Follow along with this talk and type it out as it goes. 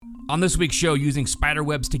On this week's show, using spider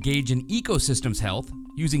webs to gauge an ecosystem's health,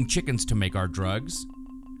 using chickens to make our drugs.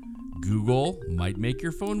 Google might make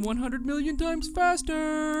your phone 100 million times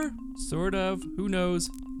faster. Sort of. Who knows?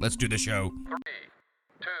 Let's do the show. 3,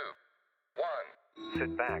 2, 1.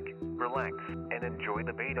 Sit back, relax, and enjoy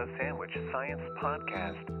the Beta Sandwich Science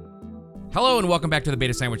Podcast. Hello and welcome back to the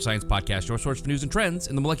Beta Sandwich Science Podcast, your source for news and trends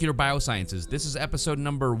in the molecular biosciences. This is episode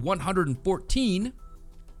number 114,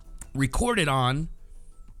 recorded on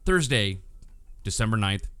Thursday, December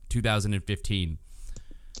 9th, 2015.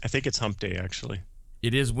 I think it's hump day, actually.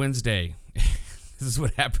 It is Wednesday. This is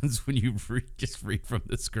what happens when you just read from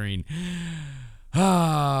the screen.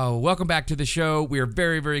 Welcome back to the show. We are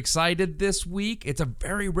very, very excited this week. It's a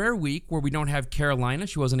very rare week where we don't have Carolina.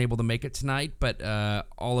 She wasn't able to make it tonight, but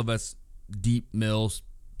all of us deep mills,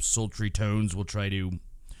 sultry tones will try to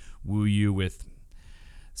woo you with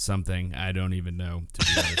something. I don't even know, to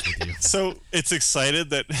be honest with you. So it's exciting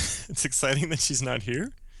that she's not here?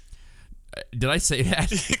 Did I say that?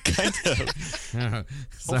 Kind of.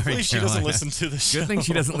 Sorry, Hopefully she doesn't listen to the show. Good thing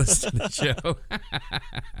she doesn't listen to the show.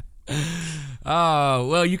 Oh,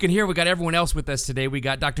 well, you can hear we got everyone else with us today. We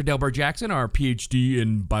got Dr. Delbert Jackson, our PhD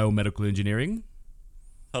in biomedical engineering.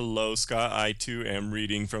 Hello, Scott. I, too, am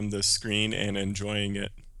reading from the screen and enjoying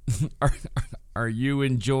it. Are you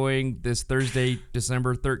enjoying this Thursday,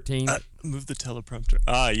 December 13th? Move the teleprompter.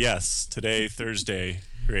 Yes. Today, Thursday.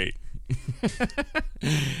 Great.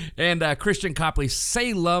 And Christian Copley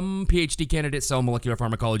Salem, PhD candidate, cell molecular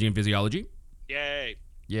pharmacology and physiology.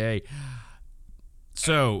 Yay.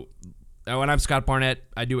 So, when I'm Scott Barnett,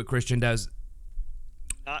 I do what Christian does.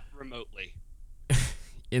 Not remotely.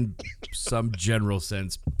 In some general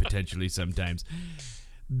sense, potentially sometimes.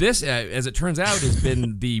 This, as it turns out, has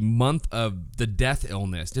been the month of the death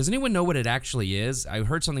illness. Does anyone know what it actually is? I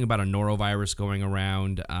heard something about a norovirus going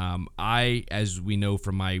around. I, as we know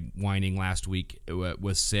from my whining last week,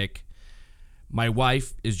 was sick. My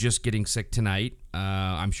wife is just getting sick tonight.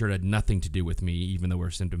 I'm sure it had nothing to do with me, even though her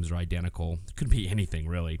symptoms are identical. It could be anything,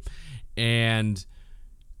 really. And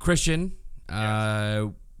Christian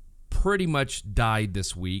pretty much died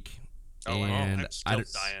this week. I'm still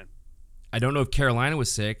dying. I don't know if Carolina was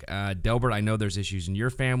sick. Delbert, I know there's issues in your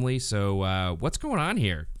family, so what's going on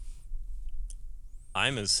here?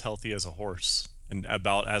 I'm as healthy as a horse and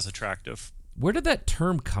about as attractive. Where did that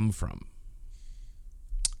term come from?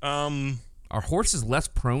 Are horses less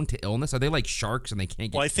prone to illness? Are they like sharks and they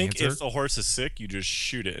can't get Well, I think cancer? if the horse is sick, you just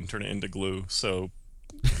shoot it and turn it into glue. So,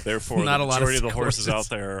 therefore, Not the a lot majority of of the horses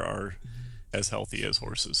horses. out there are as healthy as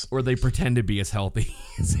horses. Or they pretend to be as healthy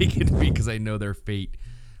as they can be because I know their fate.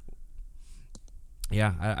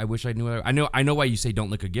 Yeah, I wish I knew. I know why you say don't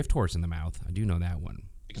lick a gift horse in the mouth. I do know that one.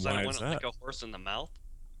 Because Why I is want to that? lick a horse in the mouth.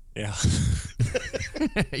 Yeah.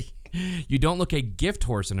 You don't look a gift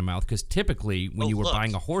horse in the mouth because typically when you were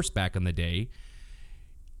buying a horse back in the day,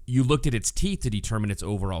 you looked at its teeth to determine its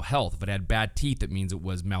overall health. If it had bad teeth, that means it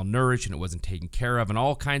was malnourished and it wasn't taken care of, and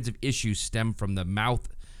all kinds of issues stem from the mouth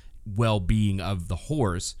well-being of the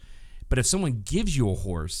horse. But if someone gives you a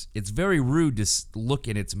horse, it's very rude to look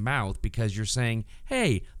in its mouth because you're saying,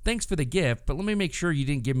 hey, thanks for the gift, but let me make sure you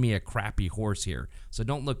didn't give me a crappy horse here. So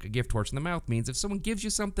don't look a gift horse in the mouth means if someone gives you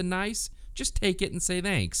something nice, just take it and say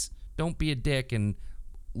thanks. Don't be a dick and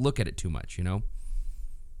look at it too much, you know?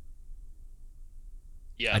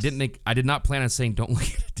 Yes. I did not plan on saying don't look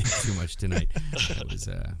at it too much tonight. That was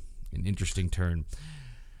an interesting turn.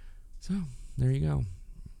 So, there you go.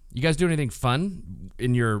 You guys do anything fun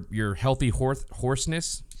in your healthy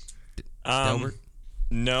horseness, Delbert?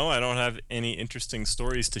 No, I don't have any interesting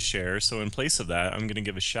stories to share. So in place of that, I'm going to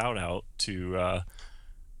give a shout out to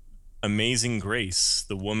Amazing Grace,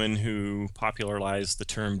 the woman who popularized the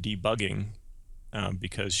term debugging,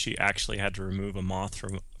 because she actually had to remove a moth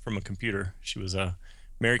from a computer. She was a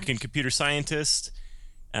American computer scientist.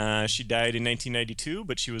 She died in 1992,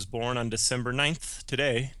 but she was born on December 9th,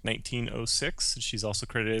 today, 1906. She's also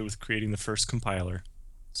credited with creating the first compiler.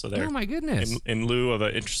 So there. Oh, my goodness. In lieu of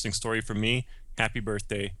an interesting story from me, happy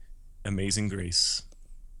birthday, Amazing Grace.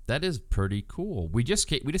 That is pretty cool. We just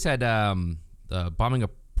had the bombing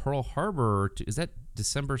of Pearl Harbor. Is that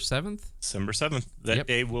December 7th? December 7th. That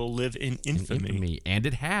day will live in infamy. And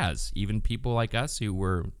it has. Even people like us who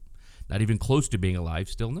were not even close to being alive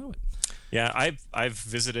still know it. Yeah, I've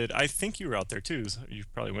visited. I think you were out there too. So you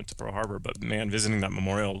probably went to Pearl Harbor, but man, visiting that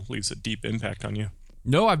memorial leaves a deep impact on you.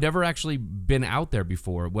 No, I've never actually been out there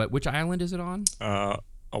before. Which island is it on?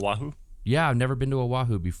 Oahu. Yeah, I've never been to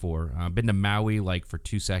Oahu before. I've been to Maui like for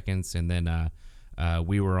 2 seconds, and then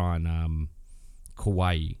we were on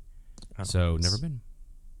Kauai. So nice. never been.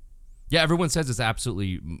 Yeah, everyone says it's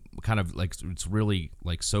absolutely kind of like it's really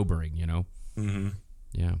like sobering, you know? Mm-hmm.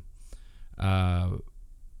 Yeah.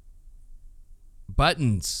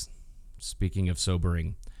 Buttons. Speaking of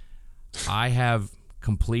sobering, I have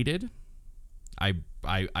completed. I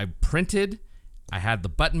printed. I had the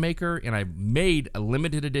button maker, and I made a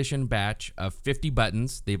limited edition batch of 50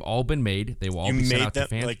 buttons. They've all been made. They will all be sent out to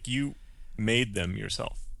fans. Like you made them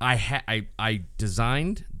yourself. I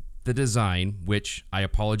designed the design, which I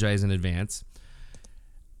apologize in advance.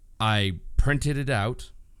 I printed it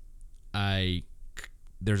out.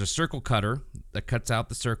 There's a circle cutter that cuts out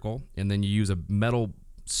the circle, and then you use a metal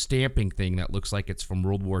stamping thing that looks like it's from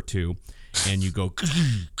World War II, and you go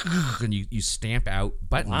and you stamp out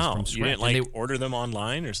buttons from scratch. You didn't like order them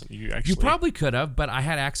online or something? You probably could have, but I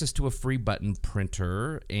had access to a free button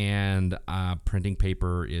printer, and printing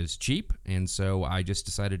paper is cheap, and so I just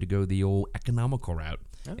decided to go the old economical route.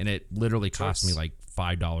 And it literally cost me like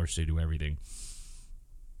 $5 to do everything.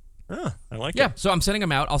 Oh, I like it. Yeah, so I'm sending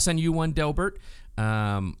them out. I'll send you one, Delbert.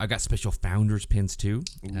 I got special founders pins too,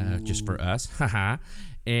 just for us. Haha.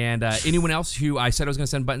 And anyone else who I said I was going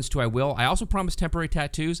to send buttons to, I will. I also promised temporary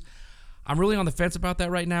tattoos. I'm really on the fence about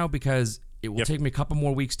that right now because it will take me a couple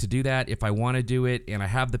more weeks to do that if I want to do it. And I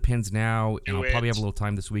have the pins now, and I'll probably have a little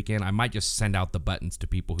time this weekend. I might just send out the buttons to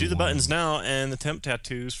people who do the want buttons them. now and the temp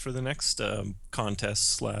tattoos for the next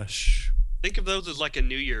contest / Think of those as like a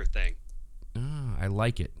New Year thing. Oh, I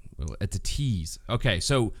like it. It's a tease. Okay,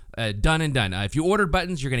 so done and done. If you ordered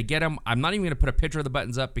buttons, you're going to get them. I'm not even going to put a picture of the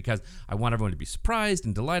buttons up because I want everyone to be surprised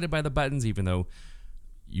and delighted by the buttons, even though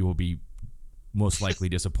you will be most likely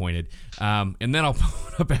disappointed. And then I'll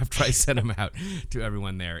put them up after I send them out to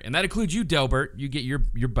everyone there. And that includes you, Delbert. You get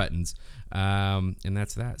your buttons. And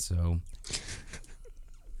that's that. So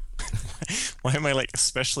why am I like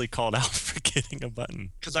especially called out for getting a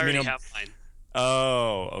button? Because I already have mine.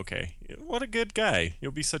 Oh, okay. What a good guy.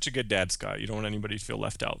 You'll be such a good dad, Scott. You don't want anybody to feel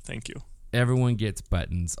left out. Thank you. Everyone gets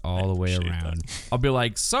buttons all the way around. I'll be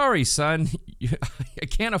like, sorry, son. I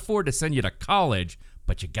can't afford to send you to college,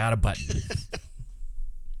 but you got a button.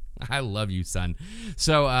 I love you, son.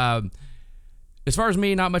 So, as far as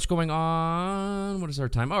me, not much going on. What is our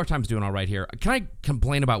time? Oh, our time's doing all right here. Can I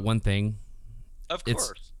complain about one thing? Of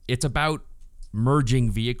course. It's about merging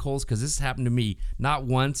vehicles, because this has happened to me not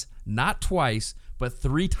once, not twice, but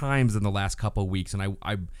 3 times in the last couple of weeks, and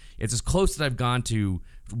I it's as close as I've gone to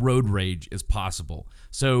road rage as possible.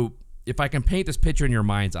 So if I can paint this picture in your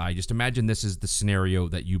mind's eye, just imagine this is the scenario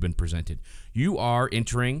that you've been presented. You are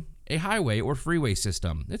entering a highway or freeway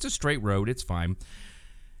system. It's a straight road, it's fine.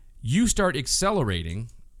 You start accelerating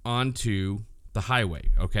onto the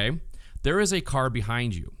highway, okay? There is a car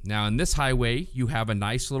behind you. Now, in this highway, you have a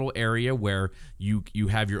nice little area where you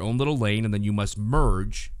have your own little lane, and then you must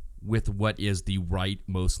merge with what is the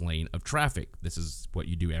rightmost lane of traffic. This is what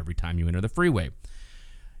you do every time you enter the freeway.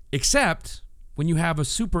 Except when you have a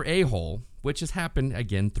super a-hole, which has happened,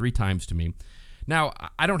 again, 3 times to me. Now,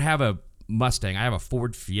 I don't have a Mustang. I have a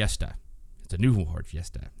Ford Fiesta. It's a new Ford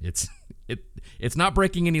Fiesta. It's not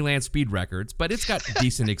breaking any land speed records, but it's got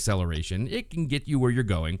decent acceleration. It can get you where you're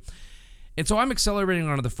going. And so I'm accelerating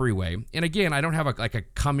onto the freeway. And again, I don't have a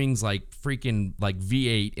Cummins freaking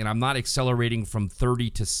V8, and I'm not accelerating from 30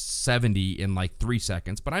 to 70 in 3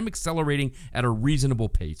 seconds, but I'm accelerating at a reasonable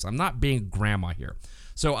pace. I'm not being grandma here.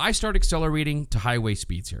 So I start accelerating to highway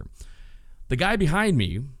speeds here. The guy behind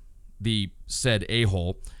me, the said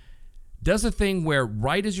a-hole, does a thing where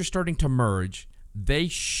right as you're starting to merge, they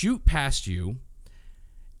shoot past you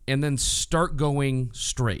and then start going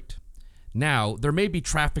straight. Now, there may be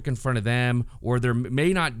traffic in front of them, or they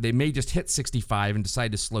may just hit 65 and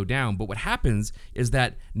decide to slow down. But what happens is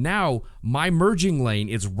that now my merging lane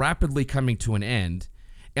is rapidly coming to an end,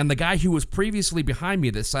 and the guy who was previously behind me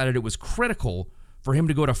that decided it was critical for him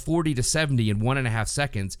to go to 40 to 70 in 1.5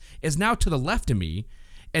 seconds is now to the left of me,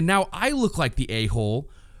 and now I look like the a-hole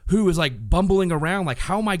who is bumbling around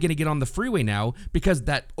how am I going to get on the freeway now, because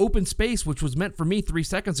that open space which was meant for me 3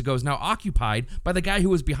 seconds ago is now occupied by the guy who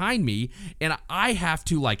was behind me, and I have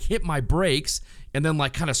to hit my brakes and then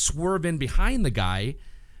kind of swerve in behind the guy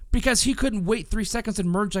because he couldn't wait 3 seconds and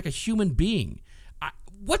merge like a human being.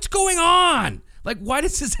 What's going on? Why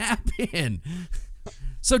does this happen?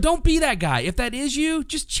 So don't be that guy. If that is you,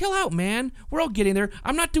 just chill out, man. We're all getting there.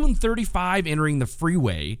 I'm not doing 35 entering the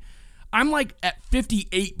freeway. I'm at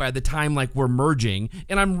 58 by the time we're merging,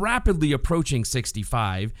 and I'm rapidly approaching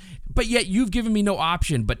 65, but yet you've given me no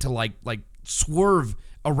option but to swerve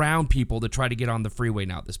around people to try to get on the freeway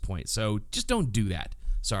now at this point. So just don't do that.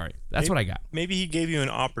 Sorry, that's what I got. Maybe he gave you an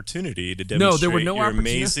opportunity to No, demonstrate there were no your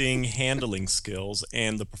opportunity. amazing handling skills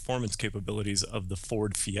and the performance capabilities of the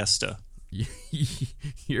Ford Fiesta.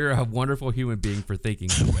 You're a wonderful human being for thinking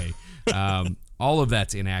that way. All of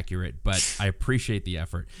that's inaccurate, but I appreciate the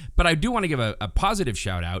effort. But I do want to give a positive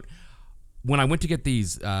shout out. When I went to get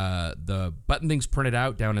these the button things printed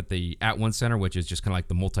out down at the @ONE Center, which is just kind of like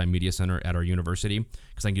the multimedia center at our university,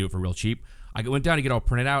 because I can do it for real cheap. I went down to get all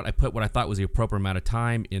printed out. I put what I thought was the appropriate amount of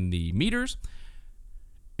time in the meters.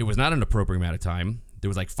 It was not an appropriate amount of time. There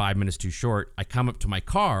was like 5 minutes too short. I come up to my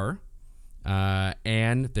car,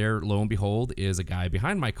 and there, lo and behold, is a guy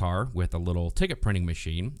behind my car with a little ticket printing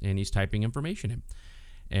machine, and he's typing information in.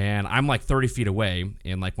 And I'm like 30 feet away,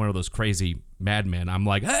 and like one of those crazy madmen, I'm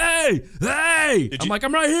like, hey!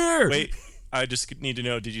 I'm right here! Wait, I just need to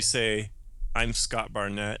know, did you say, I'm Scott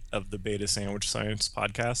Barnett of the Beta Sandwich Science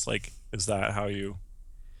podcast? Like, is that how you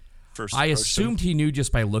first I approached him? assumed he knew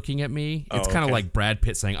just by looking at me. It's kind of okay. like Brad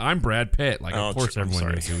Pitt saying, I'm Brad Pitt. Like, of course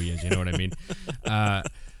everyone knows who he is. You know what I mean?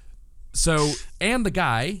 So, and the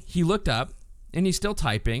guy, he looked up, and he's still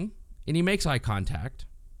typing, and he makes eye contact,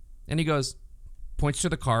 and he goes, points to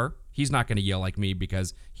the car. He's not going to yell like me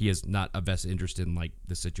because he is not a vested interest in like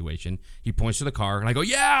the situation. He points to the car, and I go,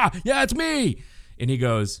 yeah, it's me. And he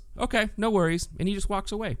goes, okay, no worries. And he just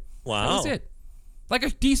walks away. Wow. That was it. Like a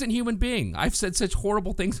decent human being. I've said such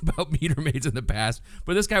horrible things about meter maids in the past,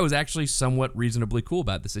 but this guy was actually somewhat reasonably cool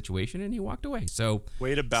about the situation, and he walked away. So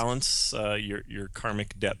way to balance your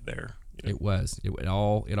karmic debt there. You know? It was. It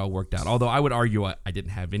all worked out. Although I would argue I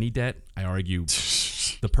didn't have any debt. I argue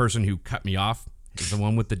the person who cut me off is the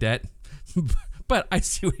one with the debt. But I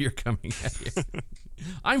see where you're coming at here.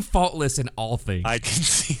 I'm faultless in all things. I can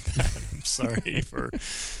see that. I'm sorry for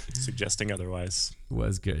suggesting otherwise.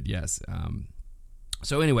 Was good, yes.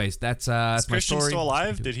 So, anyways, that's my Christian story. still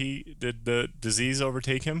alive? Did the disease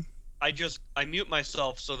overtake him? I mute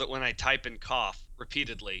myself so that when I type and cough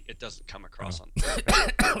repeatedly, it doesn't come across on. Like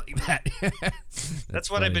that.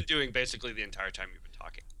 That's what I've been doing basically the entire time you've been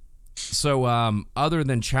talking. So, other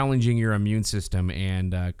than challenging your immune system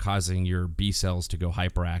and causing your B cells to go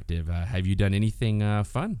hyperactive, have you done anything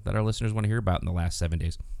fun that our listeners want to hear about in the last 7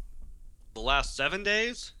 days? The last 7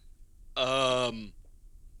 days, I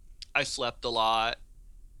slept a lot,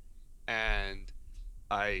 and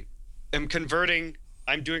I am converting.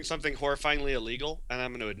 I'm doing something horrifyingly illegal, and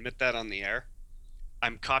I'm going to admit that on the air.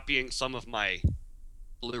 I'm copying some of my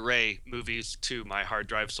Blu-ray movies to my hard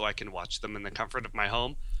drive so I can watch them in the comfort of my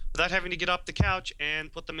home without having to get off the couch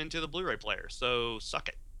and put them into the Blu-ray player. So suck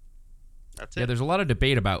it. That's it. Yeah, there's a lot of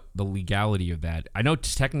debate about the legality of that. I know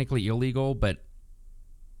it's technically illegal, but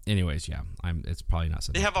anyways, yeah, it's probably not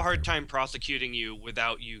something. They have a hard time prosecuting you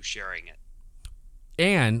without you sharing it.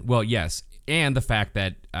 And, well, yes, and the fact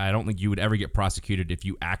that I don't think you would ever get prosecuted if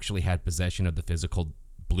you actually had possession of the physical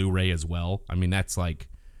Blu-ray as well. I mean, that's like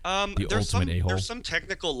the ultimate a-hole. There's some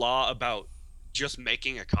technical law about just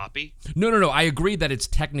making a copy. No. I agree that it's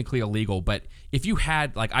technically illegal, but if you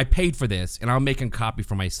had, like, I paid for this and I'm making a copy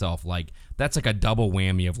for myself, like, that's like a double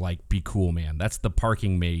whammy of, like, be cool, man. That's the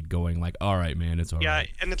parking maid going, like, all right, man, it's all right.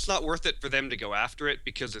 Yeah, and it's not worth it for them to go after it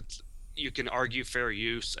because you can argue fair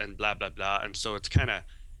use and blah, blah, blah. And so it's kind of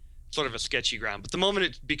sort of a sketchy ground. But the moment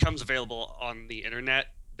it becomes available on the internet,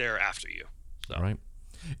 they're after you. So. All right.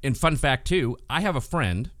 And fun fact, too, I have a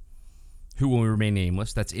friend who will remain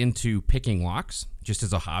nameless that's into picking locks just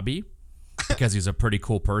as a hobby because he's a pretty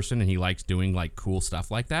cool person and he likes doing like cool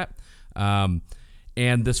stuff like that. And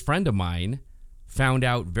this friend of mine found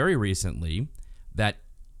out very recently that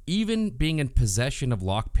even being in possession of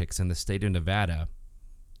lockpicks in the state of Nevada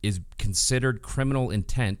is considered criminal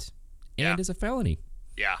intent and is a felony.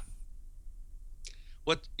 Yeah.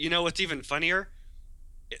 What's even funnier?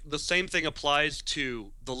 The same thing applies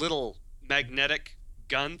to the little magnetic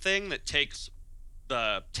gun thing that takes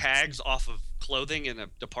the tags off of clothing in a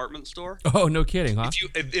department store. Oh, no kidding, huh?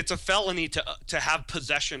 It's a felony to have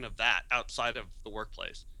possession of that outside of the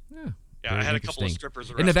workplace. Yeah, I had a couple of strippers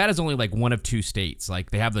arrested. And Nevada's only like one of 2 states.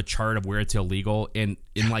 Like they have the chart of where it's illegal, and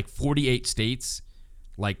in like 48 states,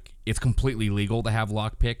 like it's completely legal to have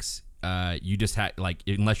lockpicks. You just have like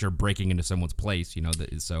unless you're breaking into someone's place, you know.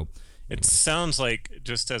 So it sounds like,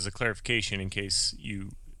 just as a clarification, in case you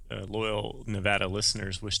loyal Nevada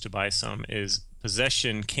listeners wish to buy some, is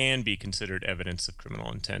possession can be considered evidence of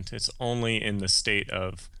criminal intent. It's only in the state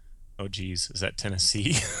of, is that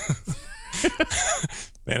Tennessee?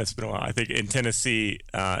 Man, it's been a while. I think in Tennessee,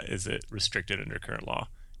 is it restricted under current law?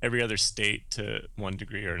 Every other state, to one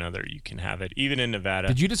degree or another, you can have it. Even in Nevada.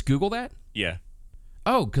 Did you just Google that? Yeah.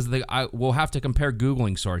 Oh, because we'll have to compare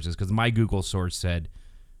Googling sources, because my Google source said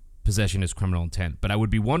possession is criminal intent. But I would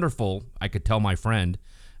be wonderful. I could tell my friend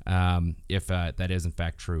if that is in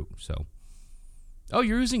fact true. So, oh,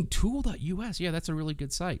 you're using tool.us. Yeah, that's a really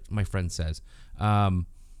good site, my friend says.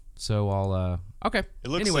 So I'll okay. It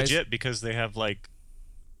looks legit because they have like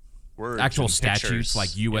words, actual and statutes, pictures.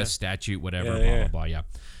 like U.S. statute, whatever, Yeah, blah, blah,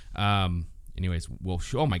 blah. Anyways,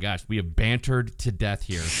 oh my gosh, we have bantered to death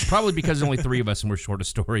here. Probably because there's only 3 of us and we're short of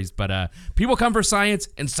stories. But people come for science,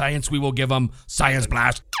 and science we will give them. Science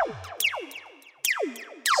blast.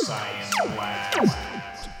 Science blast.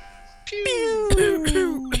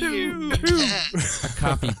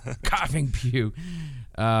 A coughing pew.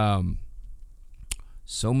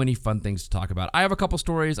 So many fun things to talk about. I have a couple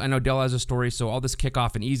stories. I know Dell has a story, so I'll just kick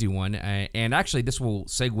off an easy one. And actually, this will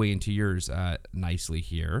segue into yours nicely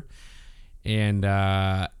here. And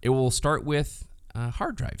it will start with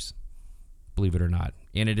hard drives, believe it or not.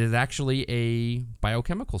 And it is actually a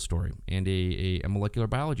biochemical story and a molecular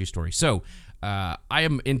biology story. So I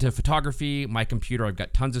am into photography. My computer, I've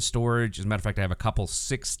got tons of storage. As a matter of fact, I have a couple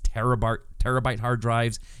 6 terabyte hard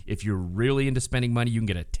drives. If you're really into spending money, you can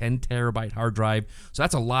get a 10 terabyte hard drive. So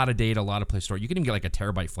that's a lot of data, a lot of place to store. You can even get like a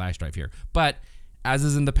terabyte flash drive here. But as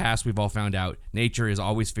is in the past, we've all found out nature has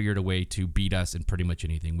always figured a way to beat us in pretty much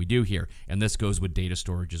anything we do here. And this goes with data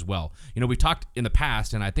storage as well. You know, we talked in the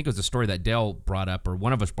past, and I think it was a story that Dell brought up, or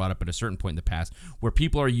one of us brought up at a certain point in the past, where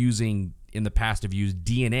people are using, in the past, have used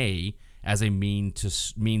DNA as a means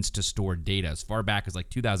to store data. As far back as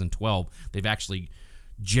like 2012, they've actually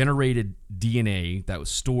generated DNA that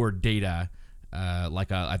was stored data,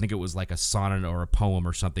 I think it was like a sonnet or a poem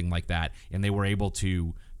or something like that, and they were able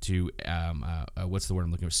to what's the word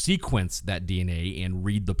I'm looking for? Sequence that DNA and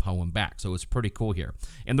read the poem back. So it's pretty cool here.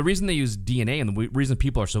 And the reason they use DNA and the reason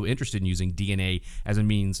people are so interested in using DNA as a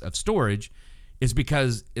means of storage is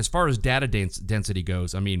because as far as data density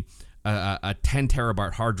goes, I mean, a 10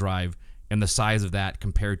 terabyte hard drive and the size of that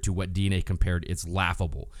compared to what DNA compared, it's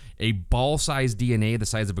laughable. A ball-sized DNA the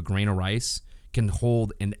size of a grain of rice can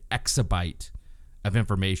hold an exabyte of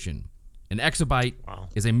information. An exabyte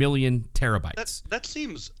is 1,000,000 terabytes. That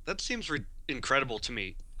seems incredible to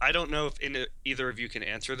me. I don't know if either of you can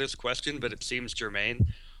answer this question, but it seems germane.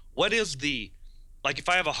 What is if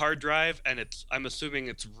I have a hard drive and I'm assuming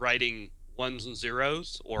it's writing ones and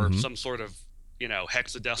zeros or some sort of,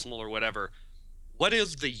 hexadecimal or whatever. What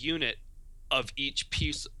is the unit of each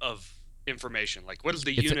piece of information? Like, what is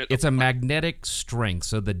the unit? It's a magnetic strength.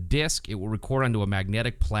 So the disk, it will record onto a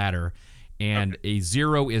magnetic platter. And a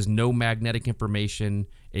 0 is no magnetic information.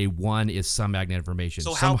 A 1 is some magnetic information.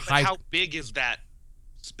 So how big is that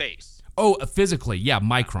space? Oh, physically, yeah,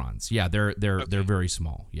 microns. Yeah, they're very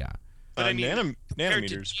small. Yeah. But I mean,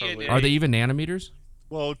 nanometers probably. Are they even nanometers?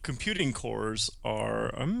 Well, computing cores are.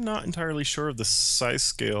 I'm not entirely sure of the size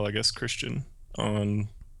scale. I guess Christian on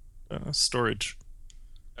storage.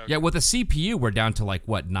 Okay. Yeah, with a CPU, we're down to 9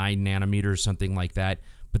 nanometers, something like that.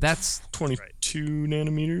 But that's 22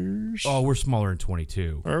 nanometers. Oh, we're smaller than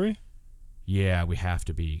 22. Are we? Yeah, we have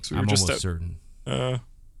to be. So I'm almost certain. No.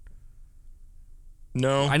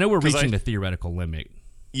 I know we're reaching the theoretical limit.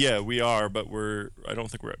 Yeah, we are, but I don't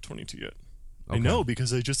think we're at 22 yet. Okay. I know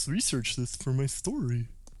because I just researched this for my story.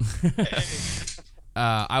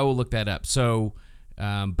 I will look that up. So,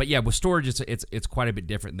 but yeah, with storage, it's quite a bit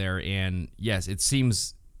different there. And yes, it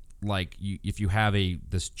seems like if you have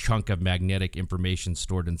this chunk of magnetic information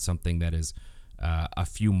stored in something that is a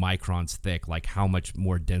few microns thick, like how much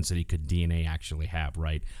more density could DNA actually have,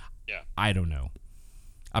 right? Yeah. I don't know.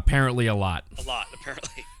 Apparently a lot. A lot,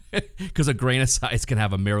 apparently. Because a grain of size can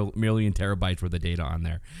have 1,000,000 terabytes worth of data on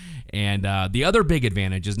there. And the other big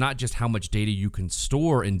advantage is not just how much data you can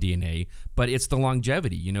store in DNA, but it's the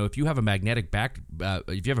longevity. If you have a magnetic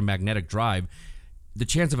drive, the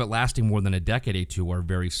chance of it lasting more than a decade or two are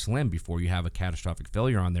very slim before you have a catastrophic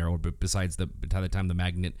failure on there, or besides by the time the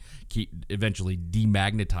magnet eventually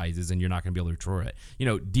demagnetizes and you're not going to be able to restore it.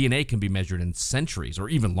 DNA can be measured in centuries or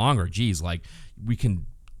even longer. Geez, we can,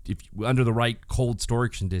 if under the right cold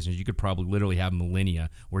storage conditions, you could probably literally have millennia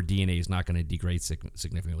where DNA is not going to degrade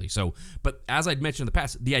significantly. So, but as I'd mentioned in the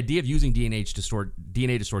past, the idea of using DNA to store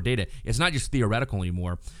data is not just theoretical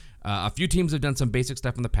anymore. A few teams have done some basic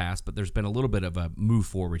stuff in the past, but there's been a little bit of a move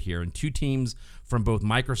forward here. And 2 teams from both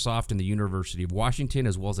Microsoft and the University of Washington,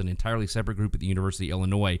 as well as an entirely separate group at the University of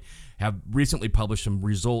Illinois, have recently published some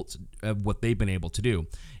results of what they've been able to do.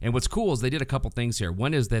 And what's cool is they did a couple things here.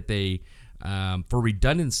 One is that they For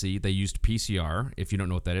redundancy, they used PCR. If you don't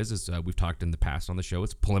know what that is we've talked in the past on the show,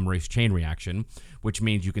 it's polymerase chain reaction, which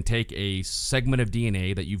means you can take a segment of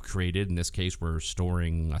DNA that you've created. In this case, we're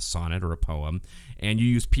storing a sonnet or a poem, and you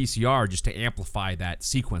use PCR just to amplify that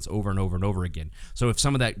sequence over and over and over again. So if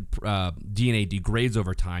some of that DNA degrades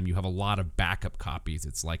over time, you have a lot of backup copies.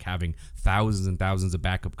 It's like having thousands and thousands of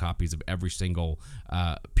backup copies of every single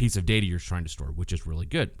piece of data you're trying to store, which is really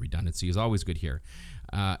good. Redundancy is always good here.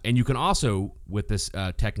 And you can also, with this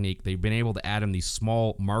technique, they've been able to add in these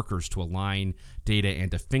small markers to align data and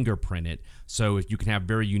to fingerprint it. So if you can have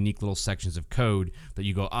very unique little sections of code that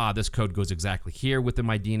you go, this code goes exactly here within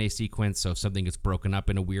my DNA sequence. So if something gets broken up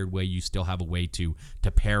in a weird way, you still have a way to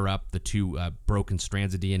pair up the two broken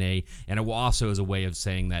strands of DNA. And it will also is a way of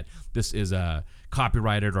saying that this is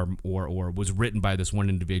copyrighted or was written by this one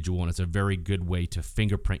individual, and it's a very good way to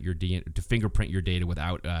fingerprint your data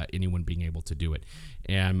without anyone being able to do it.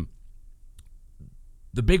 And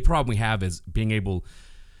the big problem we have is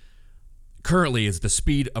currently is the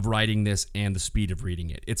speed of writing this and the speed of reading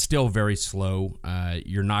it. It's still very slow.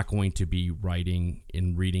 You're not going to be writing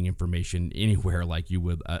and reading information anywhere like you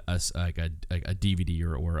would a DVD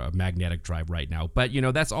or a magnetic drive right now. But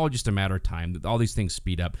that's all just a matter of time. All these things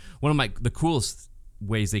speed up. One of the coolest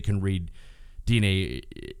ways they can read DNA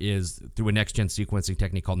is through a next gen sequencing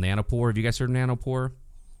technique called nanopore. Have you guys heard of nanopore?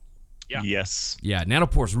 Yeah. Yes. Yeah,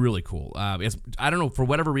 nanopore is really cool. I don't know, for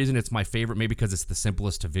whatever reason, it's my favorite, maybe because it's the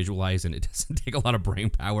simplest to visualize and it doesn't take a lot of brain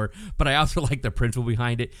power, but I also like the principle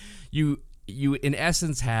behind it. You in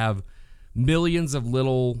essence have millions of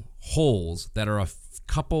little holes that are a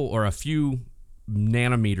couple or a few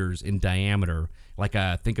nanometers in diameter,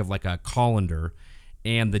 think of like a colander,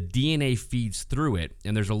 and the DNA feeds through it,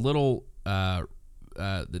 and there's a little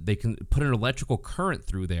they can put an electrical current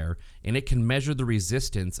through there, and it can measure the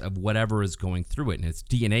resistance of whatever is going through it, and it's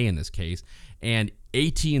DNA in this case. And A,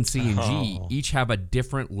 T, and C, and G each have a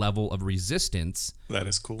different level of resistance. That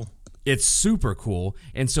is cool. It's super cool.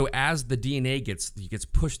 And so as the DNA gets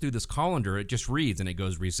pushed through this colander, it just reads, and it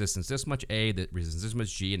goes resistance this much A, that resistance this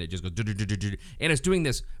much G, and it just goes and it's doing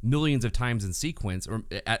this millions of times in sequence or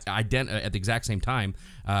at the exact same time.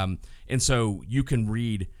 And so you can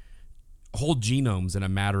read whole genomes in a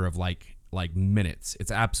matter of like minutes.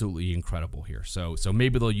 It's absolutely incredible here. So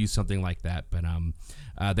maybe they'll use something like that. But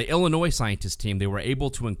the Illinois scientist team, they were able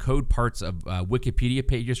to encode parts of Wikipedia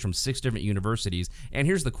pages from 6 different universities. And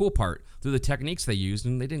here's the cool part: through the techniques they used,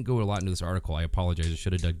 and they didn't go a lot into this article. I apologize. I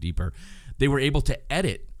should have dug deeper. They were able to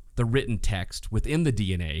edit the written text within the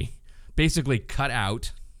DNA, basically cut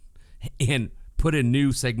out and put in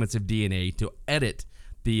new segments of DNA to edit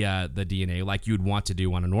the DNA like you'd want to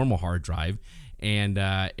do on a normal hard drive, and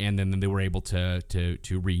then they were able to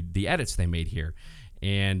read the edits they made here.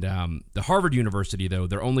 And the Harvard University, though,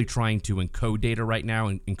 they're only trying to encode data right now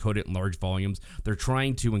and encode it in large volumes. They're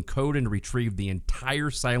trying to encode and retrieve the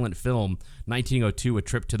entire silent film 1902, A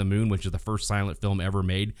Trip to the Moon, which is the first silent film ever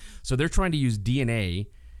made. So they're trying to use DNA,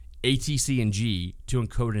 A, T, C, and G to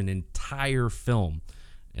encode an entire film,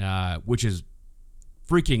 which is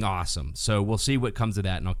freaking awesome. So we'll see what comes of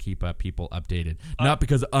that, and I'll keep people updated. Not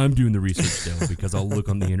because I'm doing the research still, because I'll look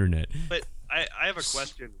on the internet. But I have a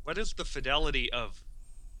question. What is the fidelity of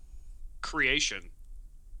creation?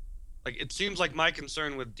 Like, it seems like my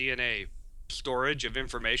concern with DNA storage of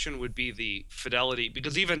information would be the fidelity,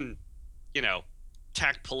 because even,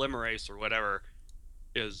 Taq polymerase or whatever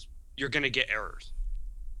you're going to get errors.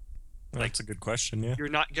 That's a good question, yeah. You're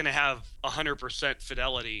not going to have 100%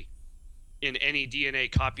 fidelity in any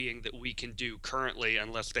DNA copying that we can do currently,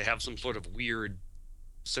 unless they have some sort of weird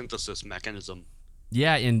synthesis mechanism.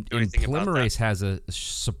 Yeah, and polymerase has a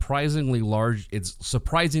surprisingly large, it's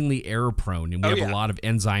surprisingly error prone, and we have a lot of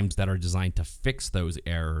enzymes that are designed to fix those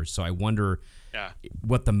errors. So I wonder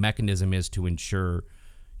what the mechanism is to ensure,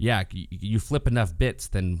 you flip enough bits,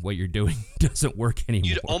 then what you're doing doesn't work anymore.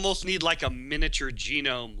 You'd almost need like a miniature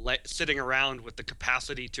genome sitting around with the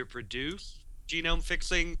capacity to produce genome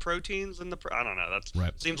fixing proteins in the I don't know, that's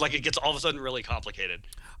right. Seems like it gets all of a sudden really complicated.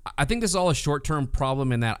 I think this is all a short-term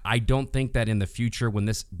problem, in that I don't think that in the future, when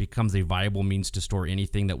this becomes a viable means to store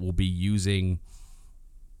anything, that we'll be using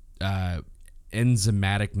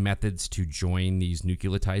enzymatic methods to join these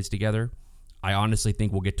nucleotides together. I honestly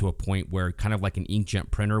think we'll get to a point where, kind of like an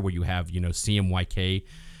inkjet printer, where you have CMYK,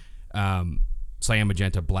 cyan,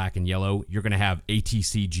 magenta, black, and yellow, you're going to have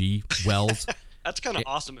ATCG wells. That's kind of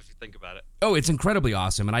awesome if you think about it. Oh, it's incredibly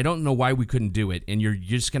awesome, and I don't know why we couldn't do it. And you're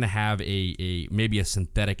just going to have maybe a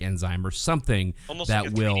synthetic enzyme or something almost that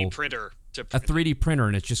like a 3D printer. A 3D printer,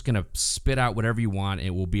 and it's just going to spit out whatever you want, and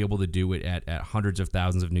it will be able to do it at hundreds of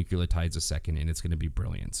thousands of nucleotides a second, and it's going to be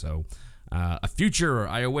brilliant. So A future,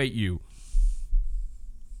 I await you.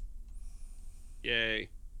 Yay.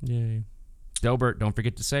 Delbert, don't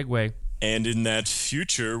forget to segue. And in that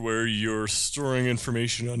future where you're storing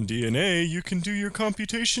information on DNA, you can do your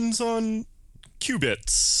computations on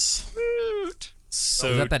qubits. So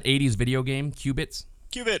is that 80s video game, Qubits?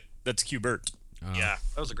 Qubit, that's Qbert. Yeah,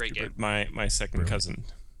 that was a great game. My second cousin.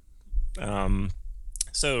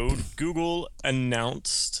 So Google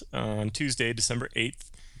announced on Tuesday, December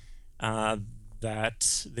 8th,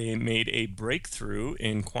 that they made a breakthrough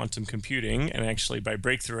in quantum computing. And actually by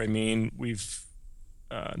breakthrough, I mean we've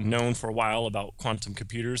known for a while about quantum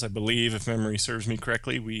computers. I believe, if memory serves me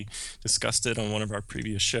correctly, we discussed it on one of our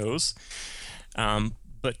previous shows.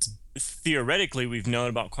 But theoretically, we've known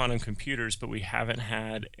about quantum computers, but we haven't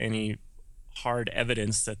had any hard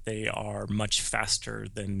evidence that they are much faster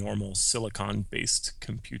than normal silicon-based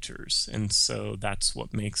computers. And so that's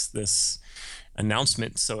what makes this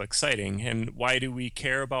announcement so exciting. And why do we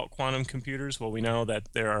care about quantum computers? Well, we know that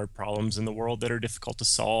there are problems in the world that are difficult to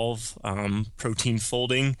solve. Protein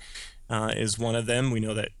folding is one of them. We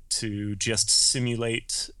know that to just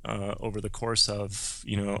simulate over the course of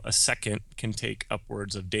a second can take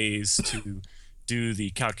upwards of days to do the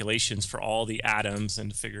calculations for all the atoms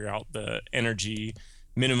and figure out the energy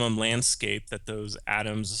minimum landscape that those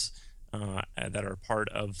atoms that are part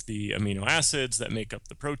of the amino acids that make up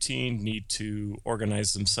the protein need to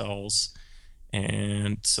organize themselves.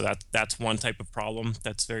 And so that's one type of problem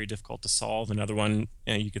that's very difficult to solve. Another one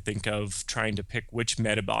you could think of trying to pick which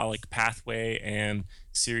metabolic pathway and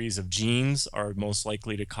series of genes are most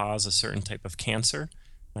likely to cause a certain type of cancer.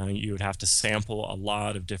 You would have to sample a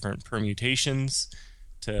lot of different permutations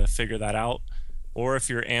to figure that out. Or if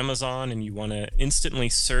you're Amazon and you want to instantly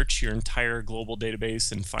search your entire global database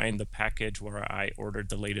and find the package where I ordered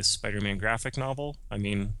the latest Spider-Man graphic novel, I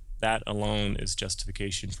mean, that alone is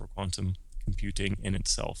justification for quantum computing in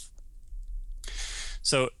itself.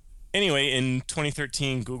 So anyway, in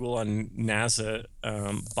 2013, Google and NASA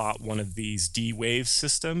bought one of these D-Wave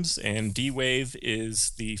systems, and D-Wave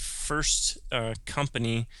is the first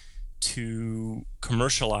company to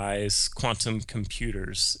commercialize quantum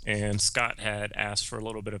computers. And Scott had asked for a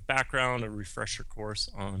little bit of background, a refresher course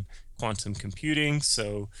on quantum computing.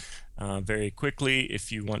 So very quickly,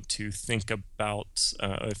 if you want to think about,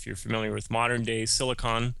 if you're familiar with modern day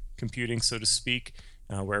silicon computing, so to speak,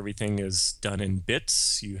 where everything is done in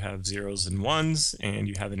bits. You have zeros and ones, and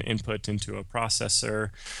you have an input into a processor,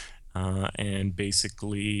 and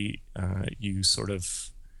basically you sort of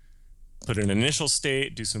put an initial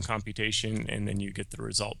state, do some computation, and then you get the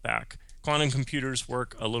result back. Quantum computers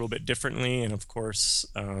work a little bit differently, and of course,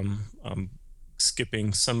 I'm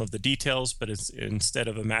skipping some of the details, but it's instead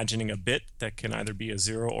of imagining a bit that can either be a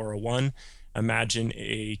 0 or a 1, imagine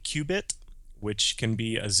a qubit, which can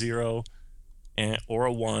be a 0 or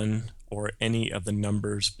a 1 or any of the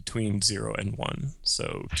numbers between 0 and 1.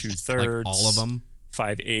 So 2/3, like all of them,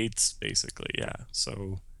 5/8, basically, yeah.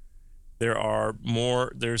 So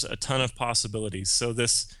there's a ton of possibilities. So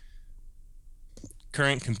this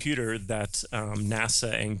current computer that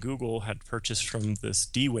NASA and Google had purchased from this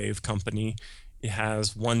D-Wave company, it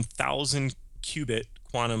has 1,000 qubit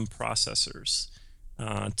quantum processors.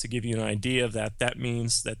 To give you an idea of that, that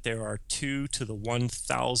means that there are 2 to the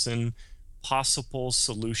 1,000 possible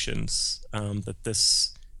solutions that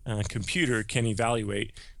this computer can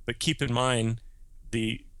evaluate. But keep in mind,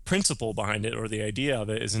 the principle behind it, or the idea of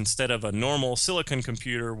it, is instead of a normal silicon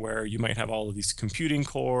computer where you might have all of these computing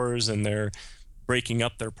cores and they're breaking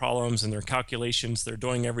up their problems and their calculations, they're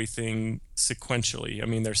doing everything sequentially. I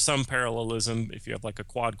mean, there's some parallelism. If you have like a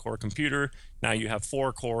quad core computer, now you have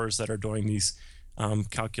 4 cores that are doing these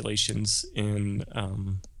calculations in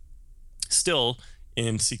still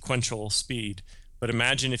in sequential speed. But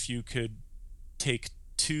imagine if you could take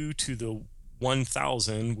 2 to the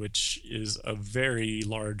 1,000, which is a very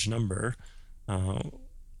large number.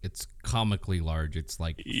 It's comically large. It's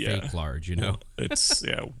like fake large, you know? It's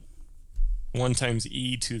 1 times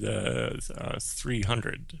e to the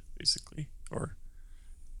 300, basically. Or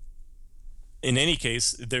in any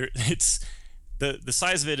case, it's the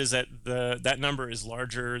size of it is that that number is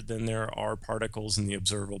larger than there are particles in the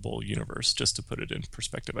observable universe, just to put it in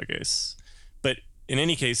perspective, I guess. But in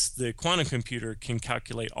any case, the quantum computer can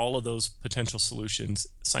calculate all of those potential solutions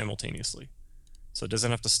simultaneously. So it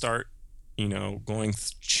doesn't have to start,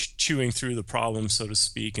 chewing through the problem, so to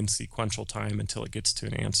speak, in sequential time until it gets to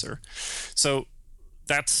an answer. So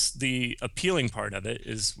that's the appealing part of it,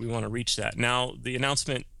 is we want to reach that. Now, the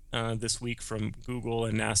announcement this week from Google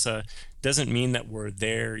and NASA doesn't mean that we're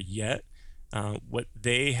there yet. What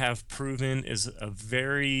they have proven is a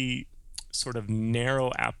very sort of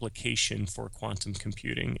narrow application for quantum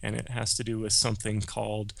computing, and it has to do with something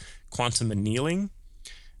called quantum annealing.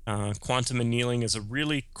 Quantum annealing is a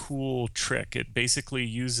really cool trick. It basically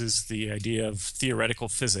uses the idea of theoretical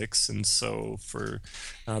physics. And so for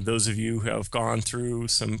those of you who have gone through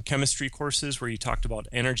some chemistry courses where you talked about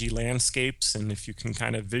energy landscapes, and if you can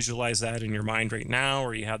kind of visualize that in your mind right now,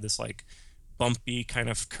 or you have this like bumpy kind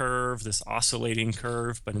of curve, this oscillating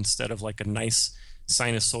curve, but instead of like a nice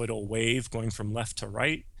sinusoidal wave going from left to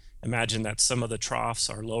right, imagine that some of the troughs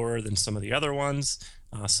are lower than some of the other ones.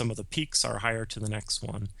 Some of the peaks are higher to the next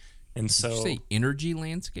one. And so, did you say energy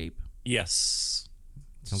landscape? Yes.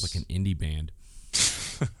 Sounds like an indie band.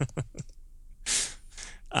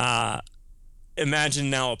 Imagine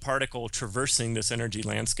now a particle traversing this energy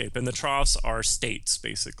landscape, and the troughs are states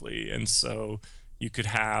basically. And so you could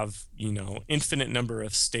have, infinite number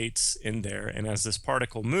of states in there. And as this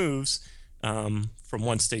particle moves from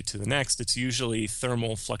one state to the next, it's usually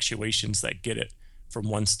thermal fluctuations that get it from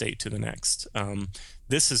one state to the next.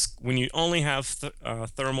 This is when you only have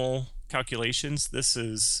thermal calculations. This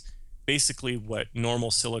is basically what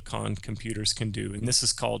normal silicon computers can do, and this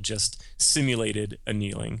is called just simulated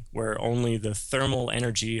annealing, where only the thermal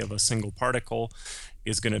energy of a single particle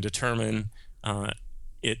is going to determine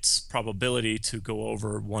its probability to go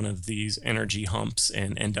over one of these energy humps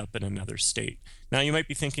and end up in another state. Now you might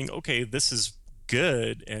be thinking, okay, this is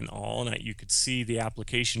good and all, and you could see the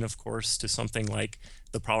application, of course, to something like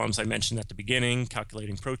the problems I mentioned at the beginning,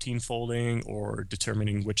 calculating protein folding or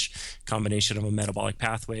determining which combination of metabolic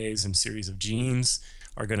pathways and series of genes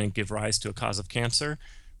are going to give rise to a cause of cancer.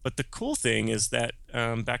 But the cool thing is that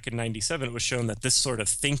back in '97, it was shown that this sort of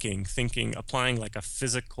thinking, applying like a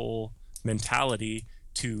physical mentality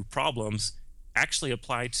to problems, actually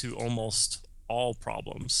applied to almost all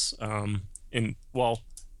problems.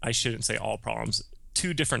 I shouldn't say all problems,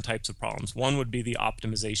 two different types of problems. One would be the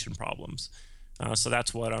optimization problems. So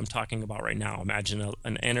that's what I'm talking about right now. Imagine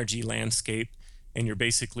an energy landscape, and you're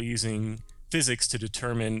basically using physics to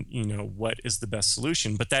determine, what is the best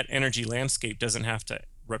solution. But that energy landscape doesn't have to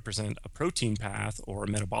represent a protein path or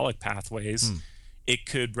metabolic pathways. It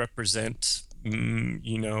could represent,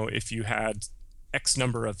 if you had X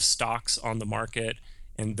number of stocks on the market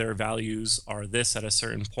and their values are this at a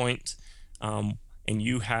certain point, and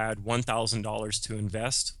you had $1,000 to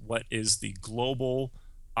invest, what is the global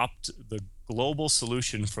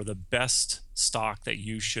solution for the best stock that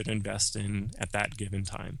you should invest in at that given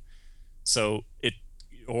time? So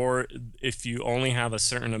or if you only have a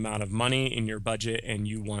certain amount of money in your budget and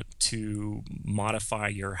you want to modify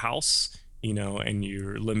your house, and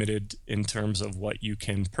you're limited in terms of what you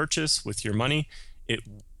can purchase with your money, it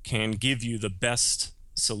can give you the best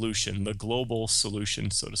solution, the global solution,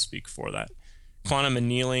 so to speak, for that. Quantum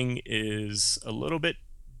annealing is a little bit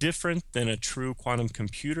different than a true quantum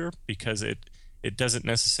computer because it doesn't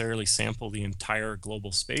necessarily sample the entire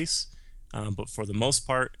global space, but for the most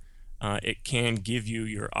part, it can give you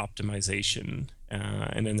your optimization.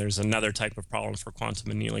 And then there's another type of problem for quantum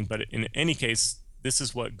annealing, but in any case, this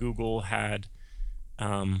is what Google had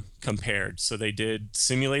compared. So they did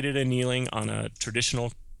simulated annealing on a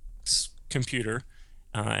traditional computer,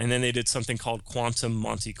 and then they did something called quantum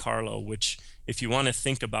Monte Carlo, which, if you want to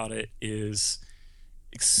think about it, is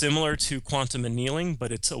similar to quantum annealing,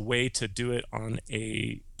 but it's a way to do it on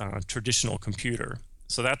a traditional computer.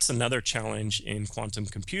 So that's another challenge in quantum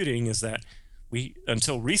computing, is that we,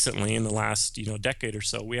 until recently, in the last decade or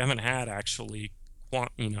so, we haven't had actually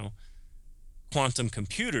quantum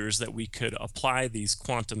computers that we could apply these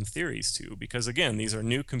quantum theories to, because again, these are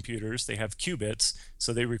new computers. They have qubits,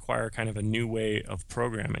 so they require kind of a new way of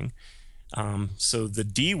programming. So the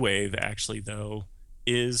D wave actually, though,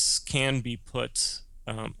 can be put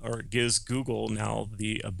or gives Google now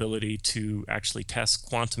the ability to actually test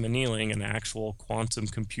quantum annealing, an actual quantum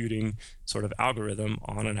computing sort of algorithm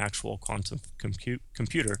on an actual quantum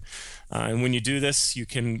computer. And when you do this, you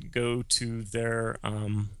can go to their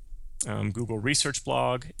Google research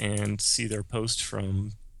blog and see their post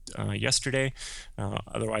from yesterday.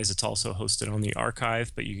 Otherwise, it's also hosted on the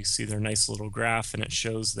archive, but you can see their nice little graph, and it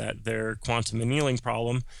shows that their quantum annealing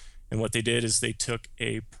problem, and what they did is they took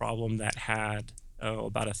a problem that had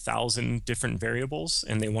about 1,000 different variables,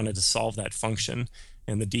 and they wanted to solve that function,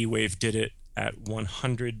 and the D-Wave did it at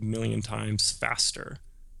 100 million times faster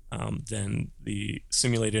than the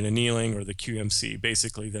simulated annealing, or the QMC,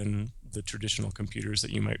 basically than the traditional computers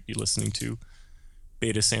that you might be listening to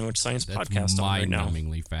Beta Sandwich Science podcast on right now.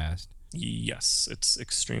 Mind-numbingly fast. Yes, it's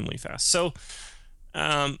extremely fast. So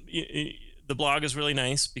the blog is really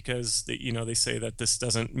nice because they say that this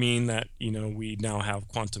doesn't mean that we now have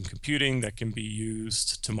quantum computing that can be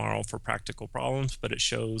used tomorrow for practical problems, but it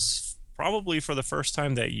shows probably for the first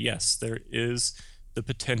time that yes, there is the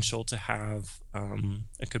potential to have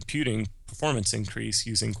a computing performance increase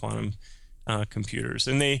using quantum computers.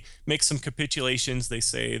 And they make some capitulations. They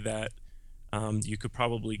say that you could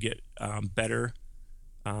probably get better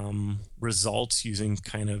results using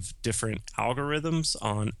kind of different algorithms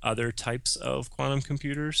on other types of quantum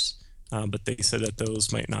computers, but they said that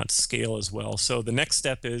those might not scale as well. So the next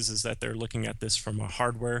step is that they're looking at this from a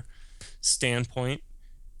hardware standpoint,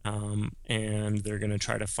 and they're going to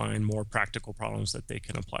try to find more practical problems that they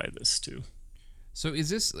can apply this to. So is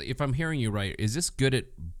this, if I'm hearing you right, is this good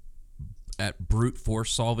at brute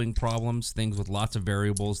force solving problems, things with lots of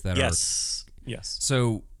variables that Yes.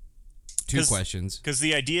 So two questions. Because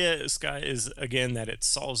the idea, Scott, is again that it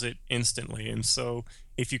solves it instantly. And so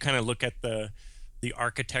if you kind of look at the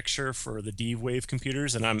architecture for the D-Wave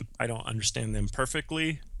computers, and I don't understand them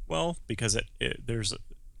perfectly well because there's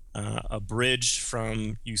a bridge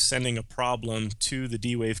from you sending a problem to the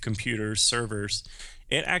D-Wave computer servers.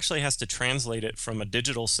 It actually has to translate it from a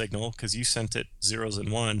digital signal, because you sent it zeros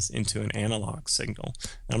and ones, into an analog signal.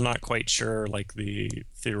 And I'm not quite sure like the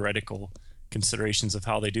theoretical considerations of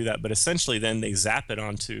how they do that, but essentially then they zap it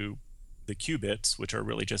onto the qubits, which are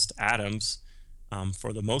really just atoms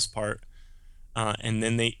for the most part, and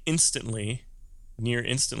then they near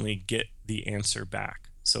instantly get the answer back.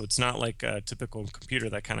 So it's not like a typical computer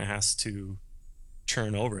that kind of has to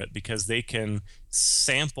churn over it, because they can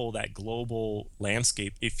sample that global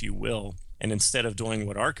landscape, if you will, and instead of doing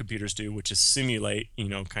what our computers do, which is simulate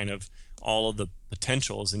kind of all of the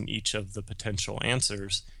potentials in each of the potential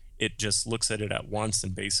answers, it just looks at it at once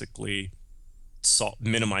and basically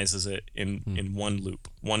minimizes it in one loop,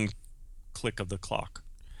 one click of the clock.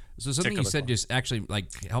 So something you said just actually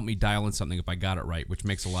like helped me dial in something if I got it right, which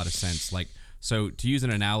makes a lot of sense. Like, so to use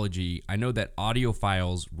an analogy, I know that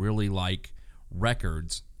audiophiles really like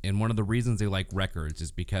records, and one of the reasons they like records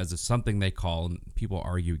is because of something they call, and people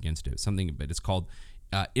argue against it, but it's called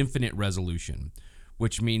infinite resolution,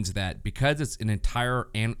 which means that because it's an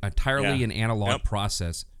entirely an analog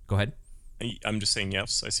process. Go ahead. I'm just saying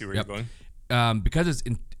yes. I see where you're going. Because it's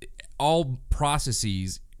all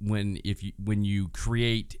processes when you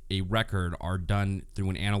create a record are done through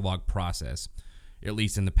an analog process, at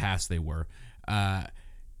least in the past they were.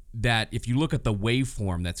 That if you look at the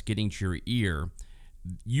waveform that's getting to your ear,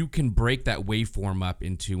 you can break that waveform up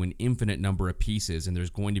into an infinite number of pieces, and there's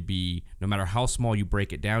going to be, no matter how small you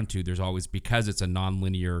break it down to, there's always, because it's a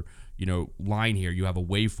nonlinear line here, you have a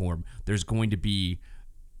waveform, there's going to be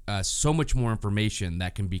so much more information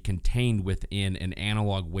that can be contained within an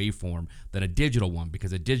analog waveform than a digital one,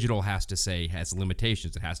 because a digital has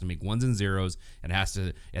limitations. It has to make ones and zeros. It has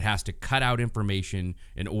to cut out information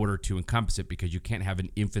in order to encompass it, because you can't have an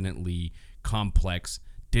infinitely complex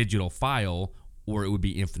digital file, or it would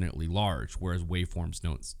be infinitely large. Whereas waveforms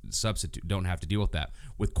don't have to deal with that.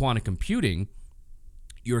 With quantum computing,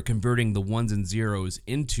 you're converting the ones and zeros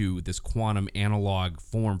into this quantum analog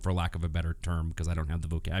form, for lack of a better term, because I don't have the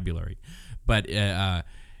vocabulary. But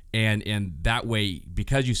and that way,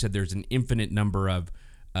 because you said there's an infinite number of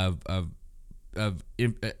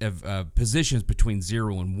positions between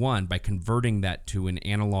 0 and 1, by converting that to an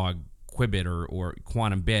analog qubit or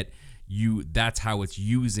quantum bit, that's how it's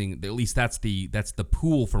using. At least that's the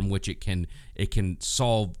pool from which it can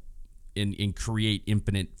solve and create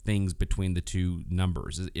infinite things between the two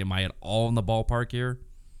numbers. Am I at all in the ballpark here?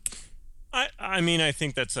 I mean, I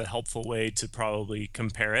think that's a helpful way to probably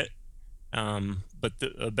compare it. But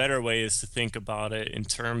a better way is to think about it in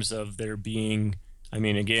terms of there being, I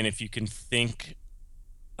mean, again, if you can think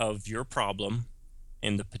of your problem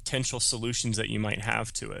and the potential solutions that you might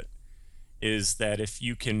have to it, is that if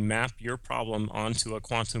you can map your problem onto a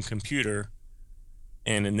quantum computer,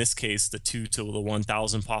 and in this case, the 2 to the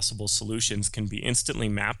 1,000 possible solutions can be instantly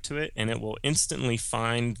mapped to it, and it will instantly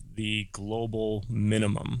find the global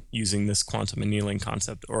minimum using this quantum annealing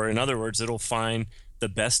concept. Or in other words, it'll find the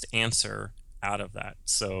best answer out of that.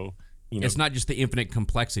 So, it's not just the infinite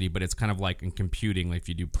complexity, but it's kind of like in computing, like if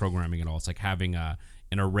you do programming and all, it's like having an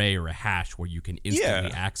array or a hash where you can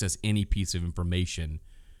instantly access any piece of information.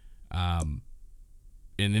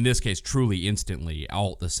 And in this case, truly instantly,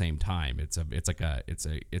 all at the same time. It's a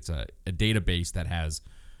database that has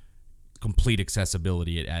complete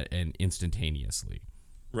accessibility and instantaneously.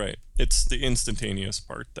 Right. It's the instantaneous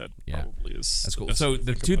part that probably is. That's cool. So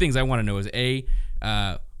the two things I want to know is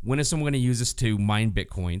when is someone going to use this to mine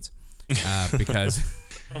Bitcoins? Because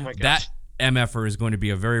oh my gosh. MFer is going to be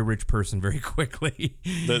a very rich person very quickly.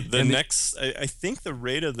 The next, I think the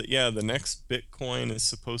rate of the next Bitcoin is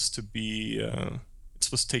supposed to be, it's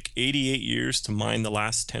supposed to take 88 years to mine the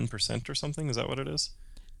last 10% or something. Is that what it is?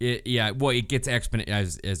 It gets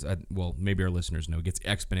well, maybe our listeners know, it gets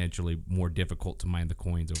exponentially more difficult to mine the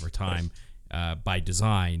coins over time by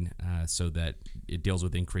design, so that it deals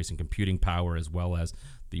with increasing computing power as well as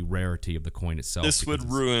the rarity of the coin itself. This would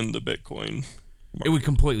ruin the Bitcoin market. It would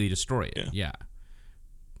completely destroy it. Yeah.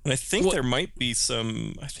 And I think there might be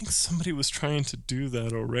I think somebody was trying to do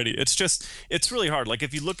that already. It's really hard. Like,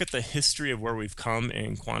 if you look at the history of where we've come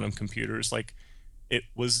in quantum computers, like, it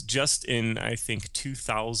was just in, I think,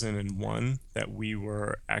 2001 that we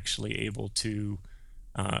were actually able to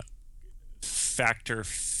factor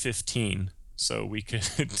 15. So we could,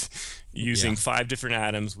 using 5 different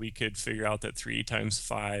atoms, we could figure out that 3 times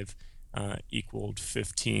 5 equaled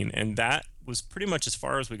 15. And that was pretty much as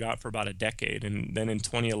far as we got for about a decade. And then in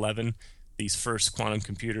 2011, these first quantum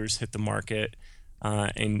computers hit the market.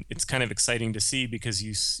 And it's kind of exciting to see, because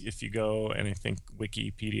if you go, and I think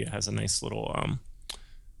Wikipedia has a nice little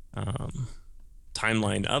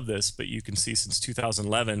timeline of this, but you can see since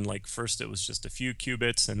 2011, like, first it was just a few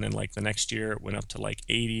qubits, and then like the next year it went up to like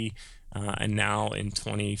 80, and now in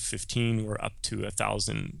 2015 we're up to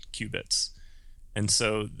 1,000 qubits. And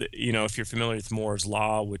so if you're familiar with Moore's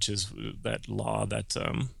law, which is that law that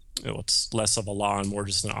it's less of a law and more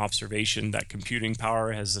just an observation, that computing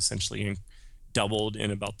power has essentially doubled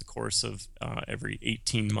in about the course of every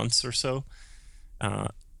 18 months or so.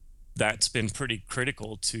 That's been pretty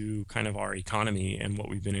critical to kind of our economy and what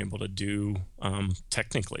we've been able to do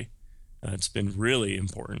technically. It's been really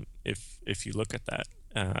important if you look at that.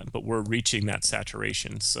 But we're reaching that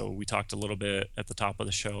saturation. So we talked a little bit at the top of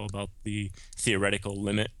the show about the theoretical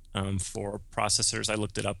limit for processors. I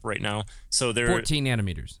looked it up right now. So they're 14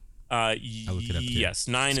 nanometers. I looked it up too. Yes,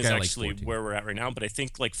 9 is actually 14. where we're at right now. But I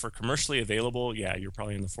think, like, for commercially available, you're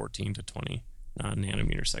probably in the 14 to 20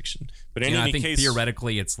 nanometer section. But in any I think case,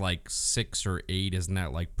 theoretically it's like 6 or 8. Isn't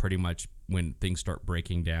that like pretty much when things start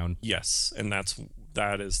breaking down? Yes, and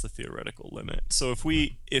that is the theoretical limit. So if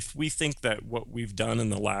we think that what we've done in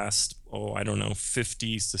the last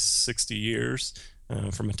 50 to 60 years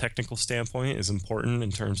from a technical standpoint is important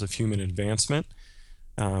in terms of human advancement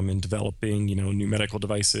in developing new medical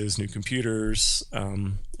devices, new computers,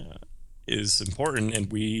 is important,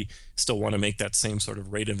 and we still want to make that same sort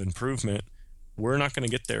of rate of improvement, we're not going to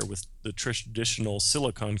get there with the traditional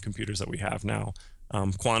silicon computers that we have now.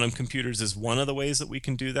 Quantum computers is one of the ways that we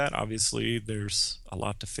can do that. Obviously, there's a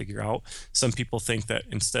lot to figure out. Some people think that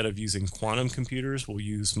instead of using quantum computers, we'll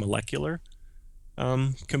use molecular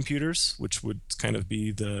computers, which would kind of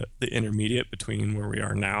be the intermediate between where we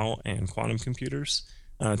are now and quantum computers.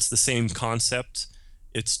 It's the same concept.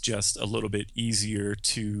 It's just a little bit easier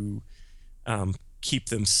to keep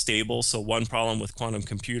them stable. So one problem with quantum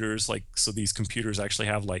computers, so these computers actually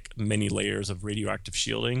have like many layers of radioactive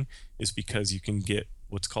shielding, is because you can get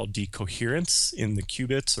what's called decoherence in the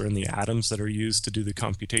qubits or in the atoms that are used to do the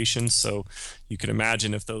computation. So you can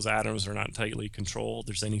imagine if those atoms are not tightly controlled,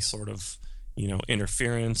 there's any sort of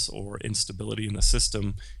interference or instability in the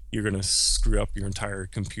system, you're going to screw up your entire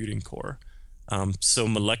computing core. So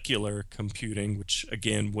molecular computing, which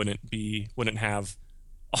again wouldn't have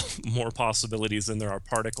more possibilities than there are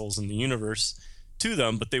particles in the universe to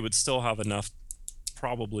them, but they would still have enough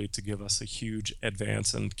probably to give us a huge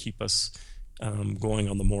advance and keep us going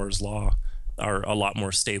on the Moore's law, are a lot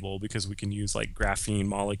more stable, because we can use like graphene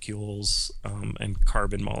molecules and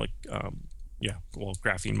graphene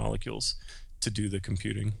molecules to do the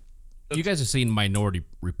computing. You guys have seen Minority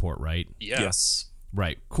Report, right? Yeah. Yes.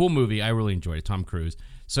 Right. Cool movie. I really enjoyed it. Tom Cruise.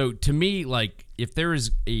 So to me, like, if there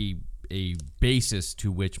is a basis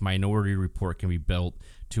to which Minority Report can be built,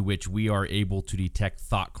 to which we are able to detect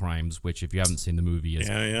thought crimes, which, if you haven't seen the movie,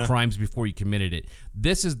 is crimes before you committed it.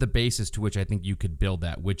 This is the basis to which I think you could build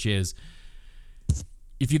that, which is,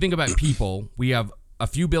 if you think about people, we have a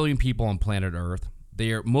few billion people on planet Earth.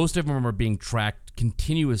 Most of them are being tracked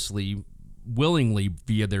continuously, willingly,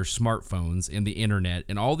 via their smartphones and the internet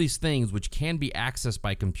and all these things which can be accessed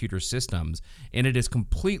by computer systems, and it is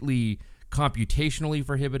completely computationally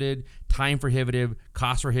prohibited, time prohibitive,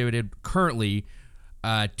 cost prohibitive currently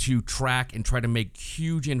to track and try to make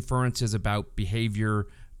huge inferences about behavior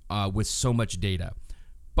with so much data.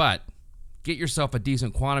 But get yourself a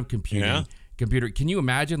decent quantum computer. Can you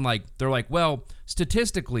imagine, like, they're like, well,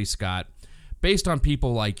 statistically, Scott, based on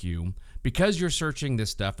people like you, because you're searching this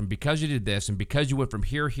stuff, and because you did this, and because you went from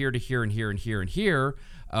here to here and here and here and here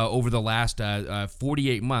over the last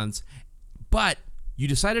 48 months, but you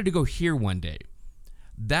decided to go here one day,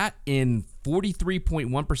 that in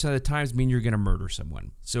 43.1% of the times mean you're going to murder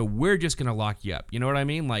someone. So we're just going to lock you up. You know what I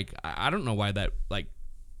mean? Like, I don't know why that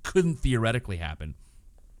couldn't theoretically happen.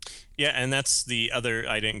 Yeah, and that's the other,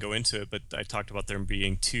 I didn't go into it, but I talked about there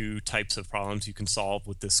being two types of problems you can solve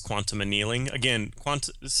with this quantum annealing. Again,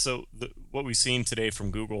 what we've seen today from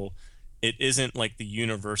Google, it isn't like the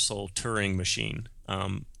universal Turing machine.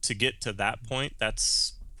 To get to that point,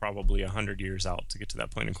 that's probably 100 years out to get to that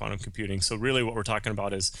point in quantum computing. So really what we're talking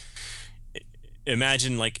about is,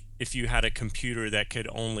 imagine like if you had a computer that could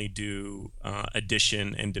only do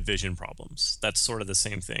addition and division problems. That's sort of the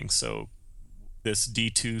same thing. So this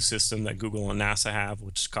D2 system that Google and NASA have,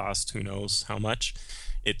 which costs who knows how much,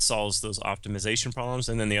 it solves those optimization problems.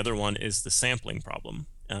 And then the other one is the sampling problem.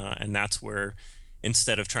 And that's where,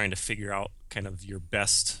 instead of trying to figure out kind of your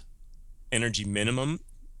best energy minimum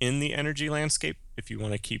in the energy landscape, if you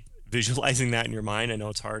want to keep visualizing that in your mind, I know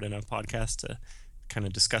it's hard in a podcast to kind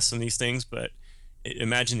of discuss some of these things, but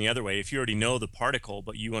imagine the other way. If you already know the particle,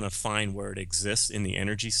 but you want to find where it exists in the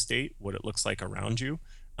energy state, what it looks like around you,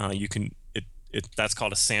 that's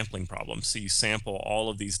called a sampling problem. So you sample all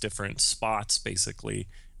of these different spots basically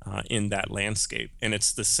in that landscape, and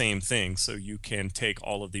it's the same thing. So you can take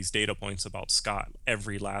all of these data points about Scott,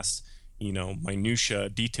 every last minutia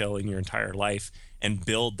detail in your entire life, and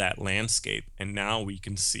build that landscape. And now we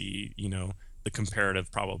can see the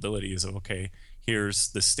comparative probabilities of, okay,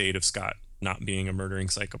 here's the state of Scott not being a murdering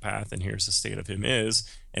psychopath, and here's the state of him is,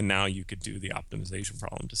 and now you could do the optimization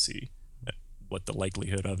problem to see what the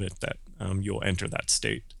likelihood of it that you'll enter that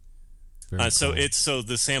state. So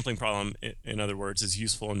the sampling problem, in other words, is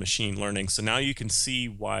useful in machine learning. So now you can see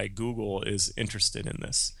why Google is interested in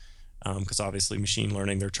this, because obviously machine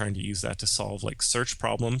learning, they're trying to use that to solve like search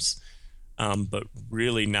problems. But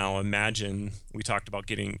really now imagine, we talked about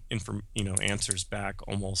getting answers back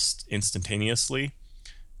almost instantaneously.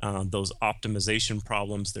 Those optimization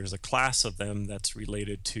problems, there's a class of them that's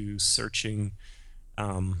related to searching.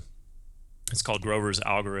 It's called Grover's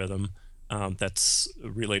algorithm. That's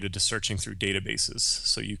related to searching through databases.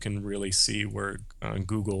 So you can really see where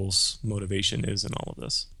Google's motivation is in all of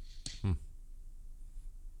this.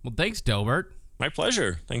 Well, thanks, Delbert. My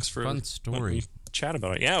pleasure. Thanks for fun story. Chat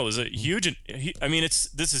about it. Yeah, it was a huge. I mean,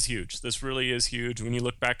 this is huge. This really is huge. When you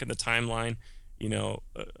look back at the timeline,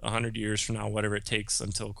 100 years from now, whatever it takes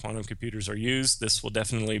until quantum computers are used, this will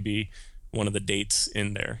definitely be one of the dates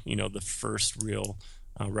in there. The first real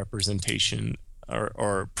representation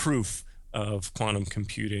or proof of quantum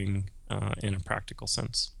computing in a practical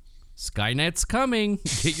sense. Skynet's coming.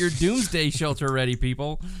 Get your doomsday shelter ready,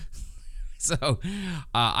 people. So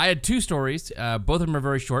I had two stories. Both of them are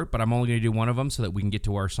very short, but I'm only going to do one of them so that we can get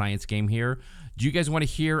to our science game here. Do you guys want to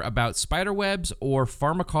hear about spider webs or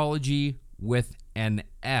pharmacology with an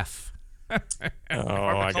F?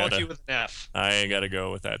 Pharmacology with an F. I got to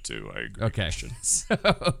go with that too. I agree. Okay. So,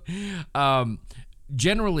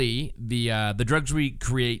 generally, the drugs we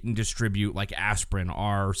create and distribute, like aspirin,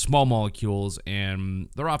 are small molecules, and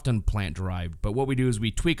they're often plant-derived. But what we do is we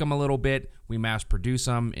tweak them a little bit, we mass-produce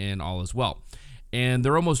them, and all is well. And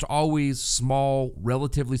they're almost always small,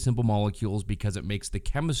 relatively simple molecules because it makes the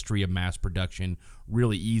chemistry of mass production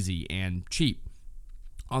really easy and cheap.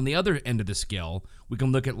 On the other end of the scale, we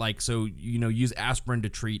can look at use aspirin to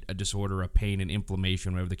treat a disorder, a pain, and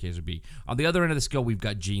inflammation, whatever the case would be. On the other end of the scale, we've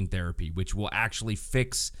got gene therapy, which will actually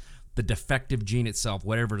fix the defective gene itself,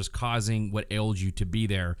 whatever is causing what ails you to be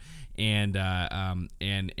there, and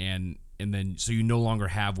then so you no longer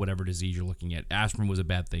have whatever disease you're looking at. Aspirin was a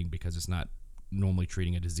bad thing because it's not normally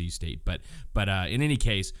treating a disease state, but in any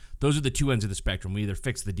case, those are the two ends of the spectrum. We either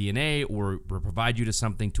fix the DNA or provide you to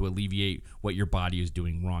something to alleviate what your body is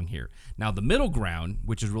doing wrong here. Now, the middle ground,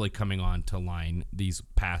 which is really coming on to line these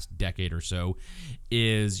past decade or so,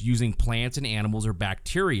 is using plants and animals or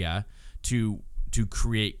bacteria to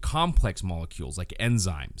create complex molecules like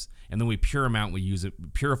enzymes, and then we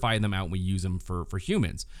purify them out and we use them for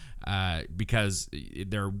humans because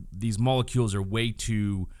these molecules are way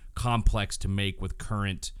too complex to make with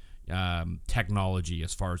current technology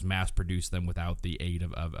as far as mass produce them without the aid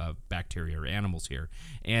of bacteria or animals here.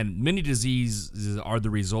 And many diseases are the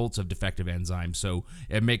results of defective enzymes, so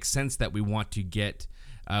it makes sense that we want to get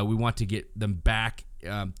them back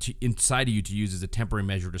inside of you to use as a temporary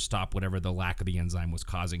measure to stop whatever the lack of the enzyme was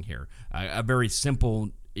causing here. A very simple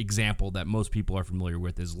example that most people are familiar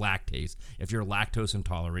with is lactase. If you're lactose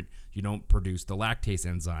intolerant, you don't produce the lactase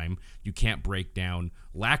enzyme. You can't break down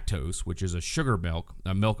lactose, which is a sugar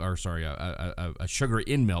a sugar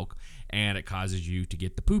in milk, and it causes you to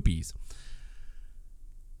get the poopies.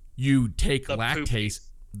 You take lactase.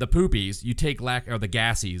 the poopies, you take or the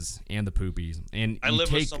gassies and the poopies, and I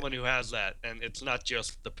live with someone who has that, and it's not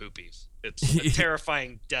just the poopies. It's a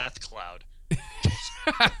terrifying death cloud.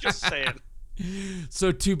 Just saying.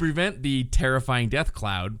 So to prevent the terrifying death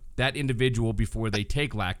cloud, that individual, before they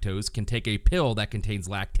take lactose, can take a pill that contains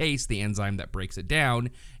lactase, the enzyme that breaks it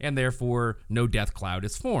down, and therefore no death cloud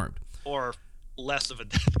is formed. Or less of a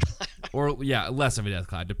death cloud. Less of a death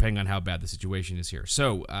cloud, depending on how bad the situation is here.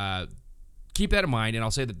 So keep that in mind, and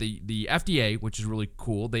I'll say that the FDA, which is really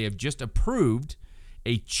cool, they have just approved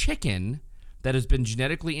a chicken that has been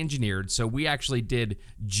genetically engineered. So we actually did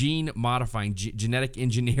gene-modifying, genetic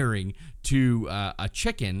engineering to a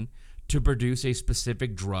chicken to produce a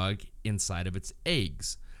specific drug inside of its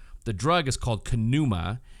eggs. The drug is called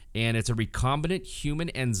Kanuma, and it's a recombinant human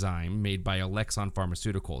enzyme made by Alexion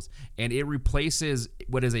Pharmaceuticals, and it replaces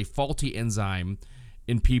what is a faulty enzyme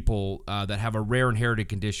in people that have a rare inherited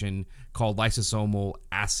condition called lysosomal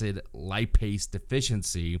acid lipase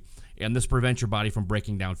deficiency, and this prevents your body from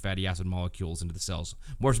breaking down fatty acid molecules into the cells.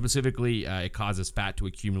 More specifically, it causes fat to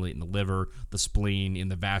accumulate in the liver, the spleen, in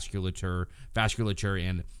the vasculature,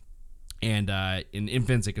 and in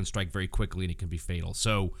infants it can strike very quickly and it can be fatal.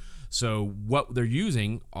 So what they're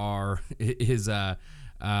using is a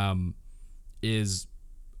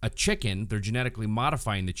chicken. They're genetically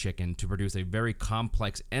modifying the chicken to produce a very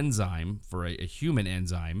complex enzyme for a human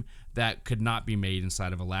enzyme that could not be made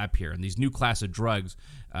inside of a lab here. And these new class of drugs,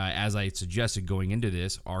 as I suggested going into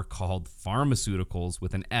this, are called pharmaceuticals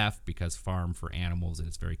with an F, because farm for animals, and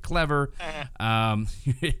it's very clever. And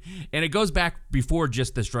it goes back before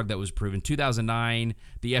just this drug that was approved. In 2009,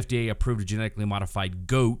 the FDA approved a genetically modified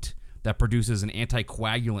goat that produces an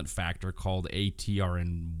anticoagulant factor called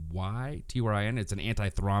TRIN. It's an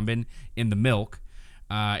antithrombin in the milk.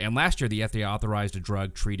 And last year, the FDA authorized a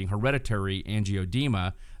drug treating hereditary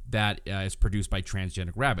angioedema that is produced by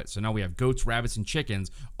transgenic rabbits. So now we have goats, rabbits, and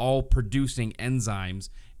chickens all producing enzymes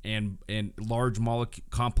and large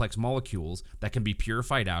complex molecules that can be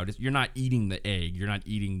purified out. You're not eating the egg, you're not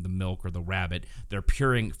eating the milk or the rabbit. They're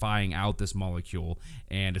purifying out this molecule,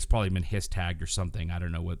 and it's probably been his tagged or something. I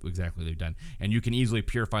don't know what exactly they've done. And you can easily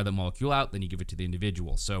purify the molecule out, then you give it to the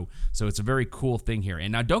individual. So it's a very cool thing here.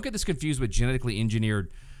 And now don't get this confused with genetically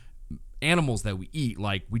engineered animals that we eat.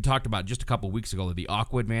 Like we talked about just a couple of weeks ago, the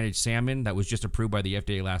Aqua Advantage salmon that was just approved by the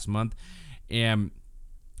FDA last month. And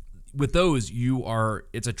with those,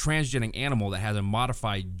 it's a transgenic animal that has a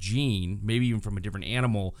modified gene, maybe even from a different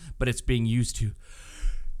animal, but it's being used to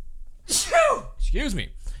excuse me.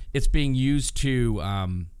 It's being used to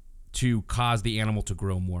cause the animal to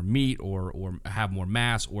grow more meat or have more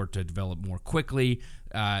mass or to develop more quickly.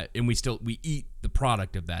 And we eat the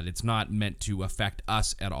product of that. It's not meant to affect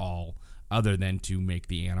us at all, other than to make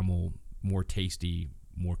the animal more tasty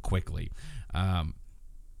more quickly.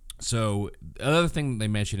 So the other thing they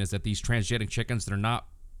mention is that these transgenic chickens, they're not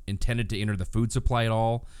intended to enter the food supply at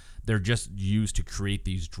all. They're just used to create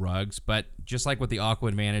these drugs. But just like with the Aqua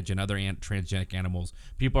Advantage and other transgenic animals,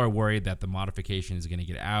 people are worried that the modification is going to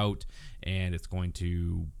get out and it's going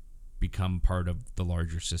to become part of the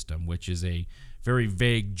larger system, which is a very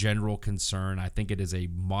vague general concern. I think it is a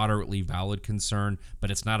moderately valid concern,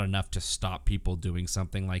 but it's not enough to stop people doing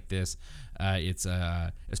something like this. It's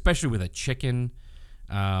especially with a chicken.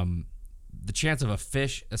 The chance of a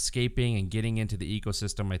fish escaping and getting into the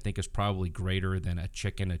ecosystem, I think, is probably greater than a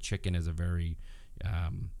chicken. A chicken is a very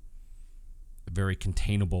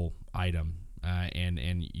containable item,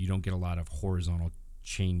 and you don't get a lot of horizontal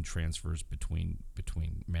chain transfers between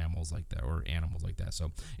mammals like that or animals like that.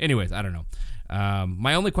 So anyways, I don't know.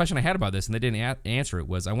 My only question I had about this, and they didn't answer it,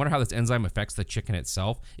 was I wonder how this enzyme affects the chicken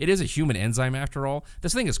itself. It is a human enzyme after all.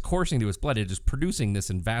 This thing is coursing through its blood. It is producing this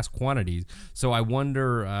in vast quantities. So I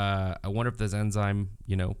wonder if this enzyme,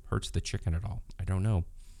 hurts the chicken at all. I don't know.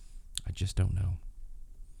 I just don't know.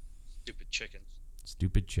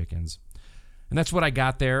 Stupid chickens. And that's what I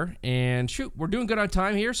got there. And shoot, we're doing good on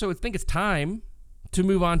time here, so I think it's time to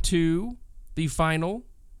move on to the final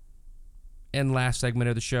and last segment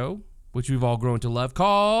of the show, which we've all grown to love,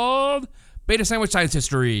 called Beta Sandwich Science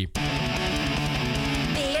History. Beta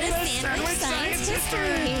Sandwich Science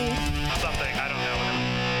History. Something, I don't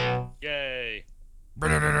know. Yay.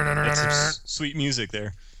 That's some sweet music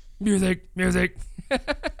there. Music. Are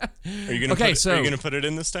you gonna put it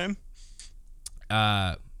in this time?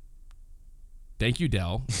 Thank you,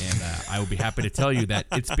 Del, and I will be happy to tell you that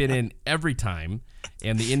it's been in every time,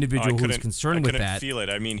 and the individual who's concerned with that... I couldn't feel it,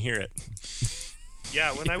 I mean hear it.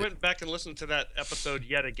 Yeah, when I went back and listened to that episode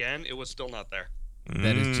yet again, it was still not there.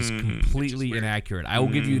 That is just completely inaccurate. I will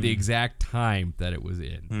give you the exact time that it was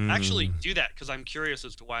in. Actually, do that, because I'm curious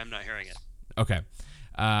as to why I'm not hearing it. Okay.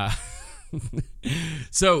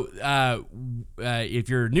 So, if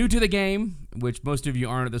you're new to the game, which most of you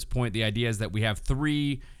aren't at this point, the idea is that we have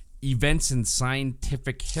 3 events in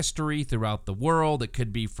scientific history throughout the world. It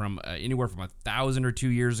could be from anywhere from 1,000 or 2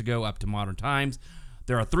 years ago up to modern times.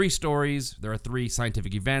 There are 3 stories, there are 3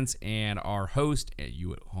 scientific events, and our host, and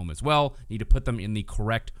you at home as well, need to put them in the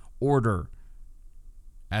correct order,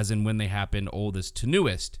 as in when they happened, oldest to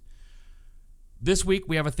newest. This week,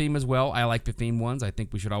 we have a theme as well. I like the theme ones. I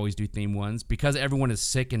think we should always do theme ones. Because everyone is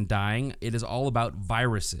sick and dying, it is all about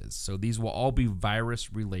viruses. So these will all be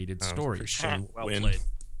virus-related stories. Well played.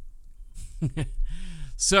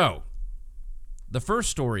 So, the first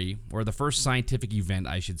story, or the first scientific event,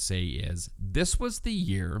 I should say, is this was the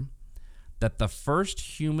year that the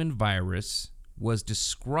first human virus was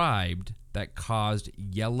described that caused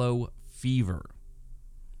yellow fever.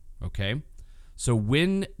 Okay? So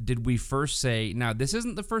when did we first say, now this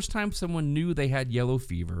isn't the first time someone knew they had yellow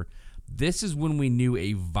fever. This is when we knew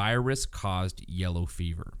a virus caused yellow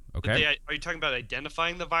fever. Okay? Are you talking about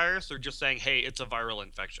identifying the virus or just saying, hey, it's a viral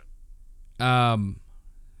infection?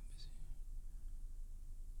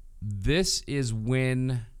 This is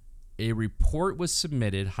when a report was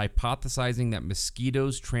submitted hypothesizing that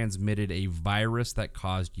mosquitoes transmitted a virus that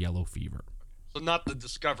caused yellow fever. So not the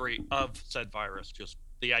discovery of said virus, just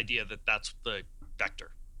the idea that that's the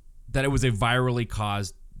vector. That it was a virally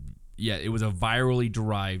caused, it was a virally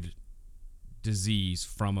derived disease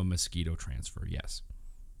from a mosquito transfer, yes.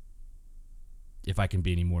 If I can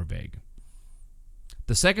be any more vague.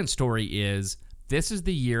 The second story is, this is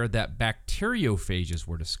the year that bacteriophages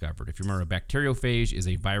were discovered. If you remember, a bacteriophage is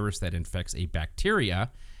a virus that infects a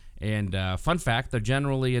bacteria. And fun fact, they're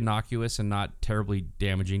generally innocuous and not terribly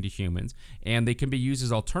damaging to humans. And they can be used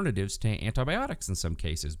as alternatives to antibiotics in some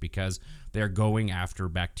cases because they're going after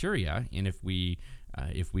bacteria. And if we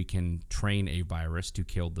can train a virus to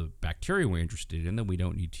kill the bacteria we're interested in, then we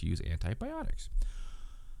don't need to use antibiotics.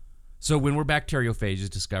 So when were bacteriophages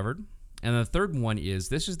discovered? And the third one is,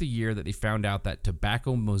 this is the year that they found out that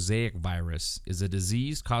tobacco mosaic virus is a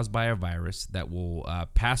disease caused by a virus that will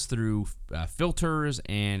pass through filters,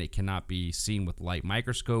 and it cannot be seen with light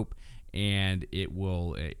microscope, and it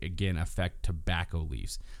will, again, affect tobacco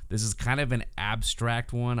leaves. This is kind of an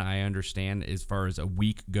abstract one, I understand, as far as a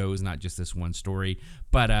week goes, not just this one story,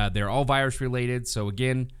 but they're all virus-related. So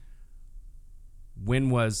again,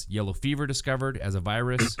 when was yellow fever discovered as a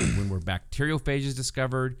virus? When were bacteriophages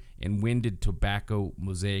discovered? And when did tobacco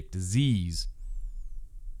mosaic disease,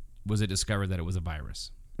 was it discovered that it was a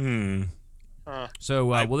virus? So,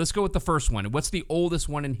 let's go with the first one. What's the oldest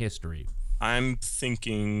one in history? I'm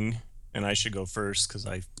thinking, and I should go first because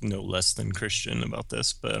I know less than Christian about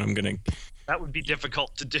this, but I'm going to... That would be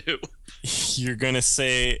difficult to do. You're going to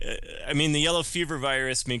say... I mean, the yellow fever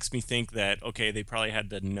virus makes me think that, okay, they probably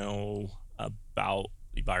had to know about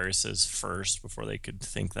the viruses first before they could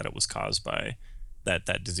think that it was caused by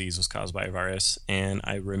that disease was caused by a virus. And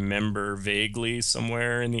I remember vaguely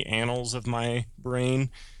somewhere in the annals of my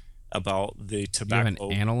brain about the tobacco. You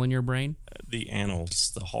have an annal in your brain? The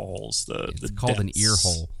annals, the halls, it's called an ear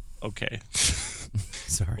hole. Okay.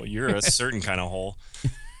 Sorry. Well, you're a certain kind of hole.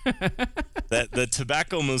 That the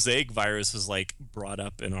tobacco mosaic virus was like brought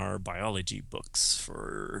up in our biology books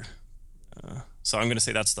for. So I'm going to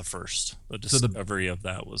say that's the first. The discovery of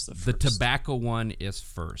that was the first. The tobacco one is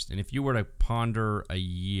first. And if you were to ponder a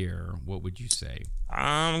year, what would you say?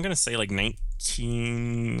 I'm going to say like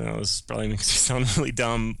 19... That was probably makes me sound really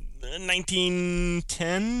dumb.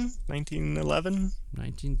 1910? 1911?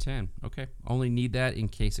 1910. Okay. Only need that in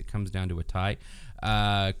case it comes down to a tie.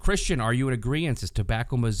 Christian, are you in agreement? Is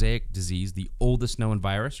tobacco mosaic disease the oldest known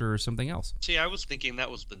virus or something else? See, I was thinking that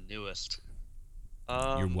was the newest.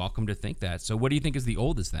 You're welcome to think that. So what do you think is the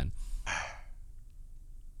oldest then?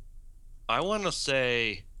 I want to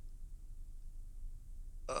say...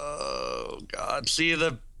 Oh, God. See,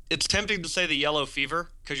 it's tempting to say the yellow fever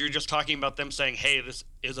because you're just talking about them saying, hey, this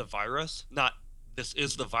is a virus, not this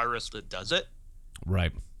is the virus that does it.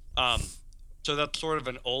 Right. So that's sort of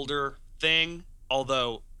an older thing,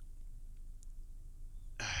 although...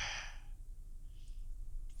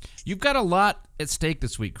 You've got a lot at stake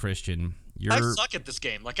this week, Christian. I suck at this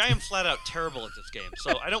game. Like, I am flat out terrible at this game.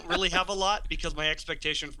 So I don't really have a lot because my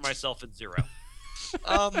expectation for myself is 0.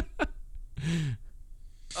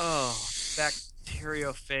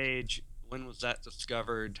 Bacteriophage. When was that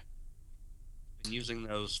discovered? Been using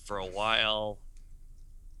those for a while.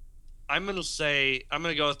 I'm going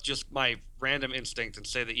to go with just my random instinct and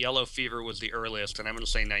say that yellow fever was the earliest, and I'm going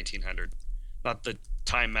to say 1900. Not that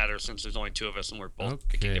time matters since there's only 2 of us and we're both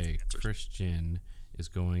picking different answers. Christian is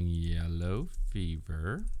going yellow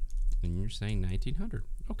fever And you're saying 1900.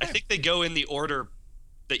 Okay. I think they go in the order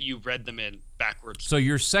that you read them in backwards. So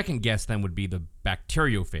your second guess then would be the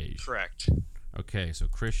bacteriophage. Correct. Okay, so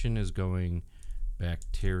Christian is going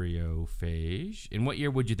bacteriophage. In what year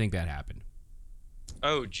would you think that happened?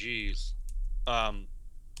 Oh, geez.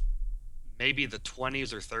 Maybe the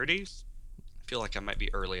 20s or 30s? I feel like I might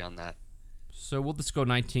be early on that. So we'll just go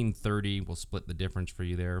 1930. We'll split the difference for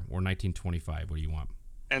you there. Or 1925. What do you want?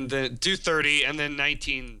 And then do 30, and then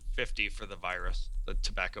 1950 for the virus, the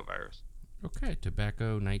tobacco virus. Okay,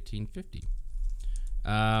 tobacco 1950.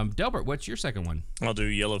 Delbert, what's your second one? I'll do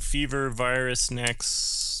yellow fever virus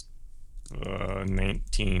next,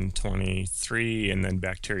 1923, and then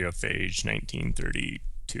bacteriophage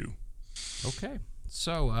 1932. Okay,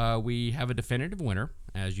 so we have a definitive winner,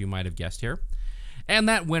 as you might have guessed here. And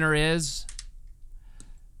that winner is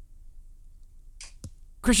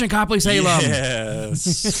Christian Copley Salem.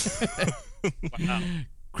 Yes. Wow.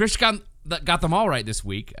 Christian got them all right this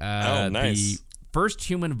week. Nice. The first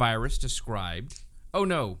human virus described. Oh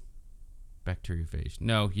no, bacteriophage.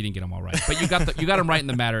 No, you didn't get them all right, but you got them right in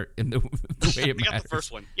the matter in the way it We matters. got the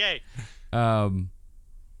first one. Yay.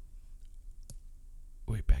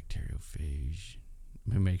 Wait, bacteriophage.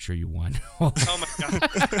 Let me make sure you won. Oh my god.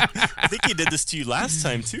 I think he did this to you last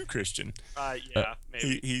time too, Christian. Yeah,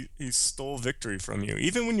 maybe. He stole victory from you,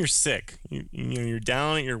 even when you're sick. You're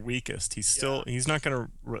down at your weakest. He's not gonna.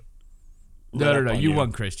 No. You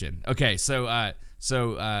won, Christian. Okay, so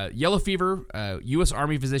yellow fever. U.S.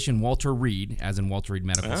 Army physician Walter Reed, as in Walter Reed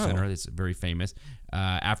Medical Center, that's very famous.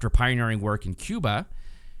 After pioneering work in Cuba,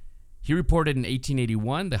 he reported in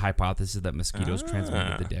 1881 the hypothesis that mosquitoes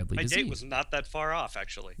transmitted the deadly My disease. date was not that far off,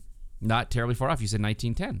 actually. Not terribly far off. You said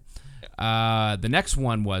 1910. The next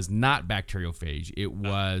one was not bacteriophage. It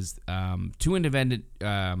was two independent.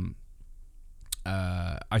 In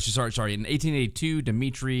 1882,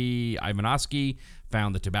 Dmitry Ivanovsky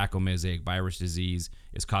found the tobacco mosaic virus disease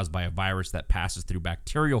is caused by a virus that passes through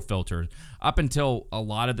bacterial filters. Up until a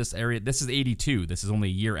lot of this area, this is 82. This is only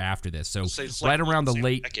a year after this. So It's right like around the same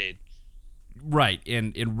late. decade. Right,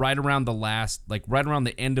 and right around the last, like right around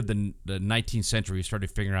the end of the 19th century, we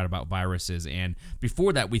started figuring out about viruses. And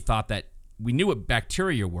before that, we thought that we knew what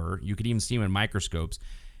bacteria were. You could even see them in microscopes.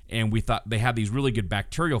 And we thought they had these really good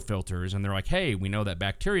bacterial filters. And they're like, hey, we know that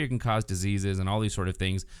bacteria can cause diseases and all these sort of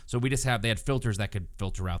things. So they had filters that could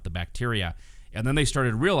filter out the bacteria. And then they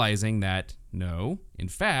started realizing that, no, in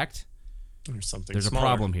fact, there's a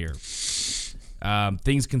problem here.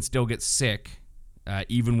 Things can still get sick.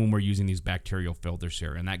 Even when we're using these bacterial filters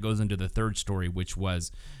here. And that goes into the third story, which was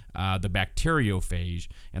the bacteriophage.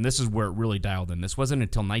 And this is where it really dialed in. This wasn't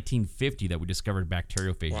until 1950 that we discovered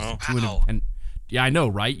bacteriophage. Wow. Yeah, I know,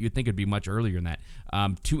 right? You'd think it'd be much earlier than that.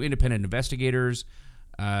 Two independent investigators,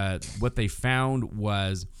 what they found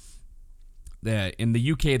was that in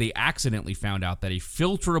the UK, they accidentally found out that a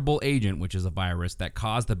filterable agent, which is a virus that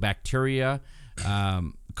caused the bacteria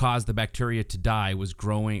to die, was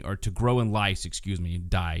growing, or to grow in lice,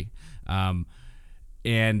 die.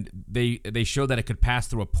 And they showed that it could pass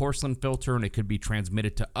through a porcelain filter and it could be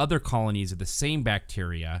transmitted to other colonies of the same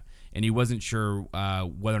bacteria. And he wasn't sure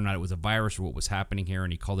whether or not it was a virus or what was happening here.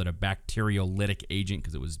 And he called it a bacteriolytic agent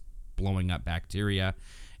because it was blowing up bacteria.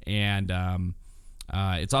 And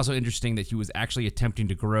it's also interesting that he was actually attempting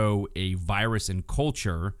to grow a virus in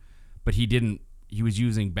culture, but he was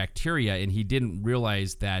using bacteria, and he didn't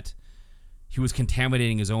realize that he was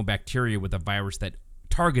contaminating his own bacteria with a virus that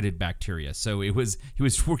targeted bacteria. So he was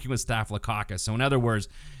working with Staphylococcus. So in other words,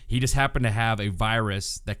 he just happened to have a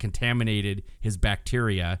virus that contaminated his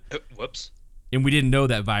bacteria. Whoops. And we didn't know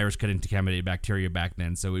that virus could contaminate bacteria back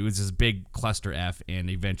then. So it was this big cluster F, and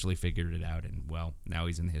eventually figured it out. And, well, now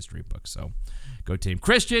he's in the history books. So go team.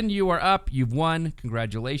 Christian, you are up. You've won.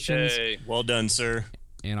 Congratulations. Hey. Well done, sir.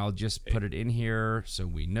 And I'll just put it in here so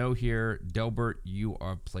we know here. Delbert, you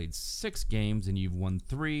have played 6 games and you've won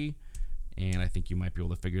 3. And I think you might be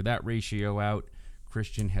able to figure that ratio out.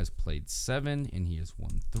 Christian has played 7 and he has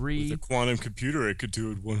won 3. With a quantum computer, I could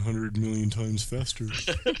do it 100 million times faster.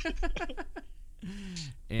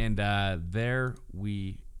 And there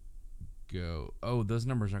we go. Oh, those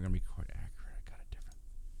numbers aren't going to be quite accurate. I got it different.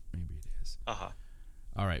 Maybe it is. Uh-huh.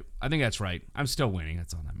 All right. I think that's right. I'm still winning.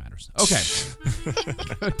 That's all that matters. Okay.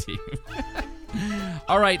 Go team.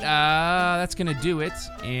 All right. That's going to do it.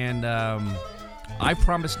 And I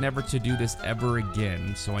promise never to do this ever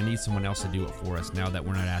again. So I need someone else to do it for us now that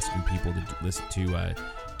we're not asking people to listen to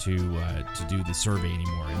do the survey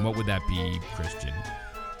anymore. And what would that be, Christian?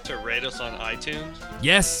 to rate us on iTunes.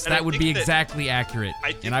 Yes, And I that would think be that- exactly accurate.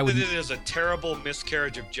 I think and I would. that it is a terrible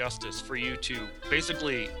miscarriage of justice for you to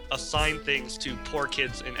basically assign things to poor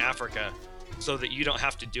kids in Africa so that you don't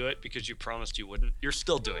have to do it because you promised you wouldn't. You're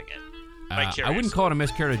still doing it. I wouldn't call it a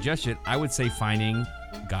miscarriage of justice. I would say finding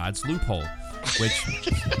God's loophole, which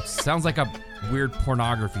sounds like a weird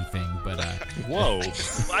pornography thing, but Whoa.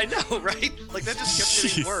 I know, right? Like that just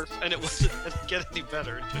kept getting worse, and it didn't get any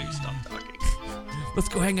better until you stopped talking. let's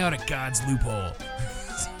go hang out at God's loophole.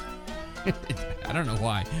 I don't know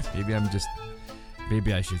why.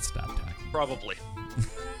 Maybe I should stop talking. Probably.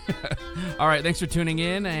 All right, thanks for tuning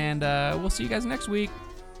in, and we'll see you guys next week.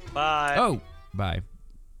 Bye. Oh, bye.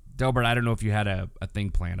 Delbert, I don't know if you had a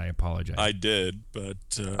thing planned. I apologize. I did, but...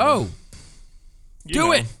 do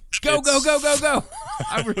know, it! Go, go, go, go, go!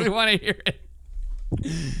 I really want to hear it.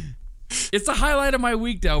 It's the highlight of my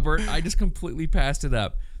week, Delbert. I just completely passed it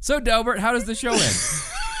up. So, Delbert, how does the show end?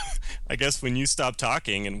 I guess when you stop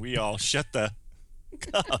talking and we all shut the...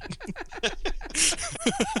 up.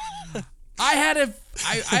 I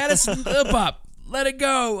had a slip up. Let it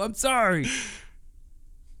go. I'm sorry.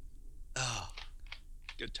 Oh,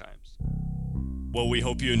 good times. Well, we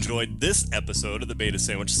hope you enjoyed this episode of the Beta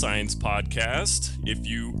Sandwich Science Podcast. If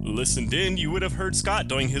you listened in, you would have heard Scott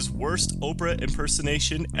doing his worst Oprah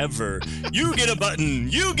impersonation ever. You get a button,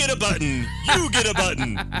 you get a button, you get a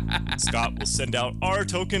button. Scott will send out our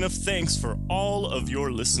token of thanks for all of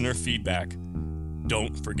your listener feedback.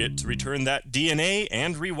 Don't forget to return that DNA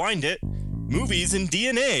and rewind it. Movies in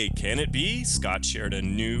DNA, can it be? Scott shared a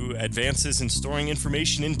new advances in storing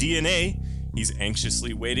information in DNA. He's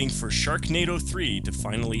anxiously waiting for Sharknado 3 to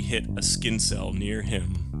finally hit a skin cell near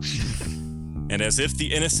him. And as if the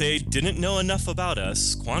NSA didn't know enough about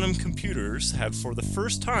us, quantum computers have for the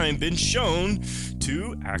first time been shown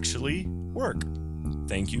to actually work.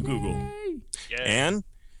 Thank you, Google. Yay. And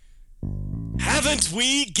haven't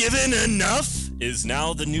we given enough? Is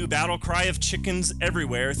now the new battle cry of chickens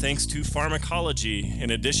everywhere thanks to pharmacology. In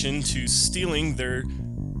addition to stealing their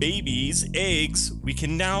babies' eggs, we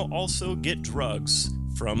can now also get drugs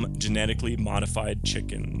from genetically modified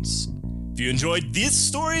chickens. If you enjoyed these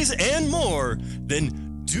stories and more,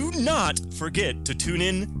 then do not forget to tune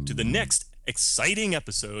in to the next exciting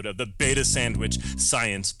episode of the Beta Sandwich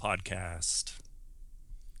Science Podcast.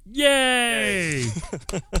 Yay!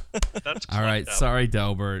 That's All right. up. Sorry,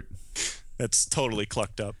 Delbert. That's totally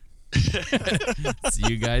clucked up. See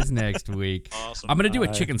you guys next week. Awesome. I'm going to do a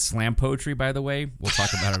Bye. chicken slam poetry, by the way. We'll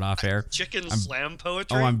talk about it off air. Chicken slam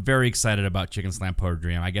poetry? Oh, I'm very excited about chicken slam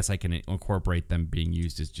poetry. I guess I can incorporate them being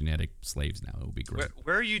used as genetic slaves now. It'll be great.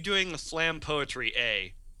 Where are you doing the slam poetry,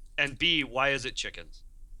 A? And B, why is it chickens?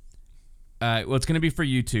 Well, it's going to be for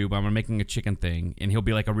YouTube. I'm making a chicken thing, and he'll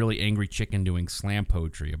be like a really angry chicken doing slam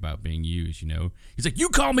poetry about being used, you know? He's like, you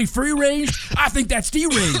call me free-range? I think that's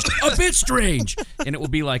deranged. A bit strange. And it will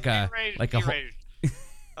be like a... Deranged.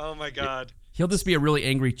 Oh, my God. He'll just be a really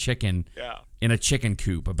angry chicken Yeah. in a chicken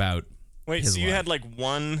coop about Wait, his so you life. had like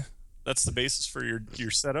one, that's the basis for your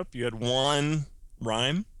setup? You had one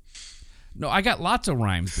rhyme? No, I got lots of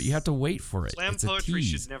rhymes, but you have to wait for it. Slam It's a poetry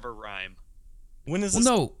tease. should never rhyme. When is Well, this?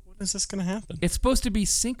 no. When is this going to happen? It's supposed to be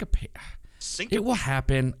syncopated. It will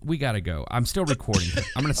happen. We got to go. I'm still recording.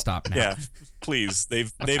 I'm going to stop now. Yeah, please.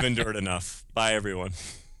 They've endured enough. Bye, everyone.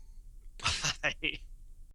 Bye.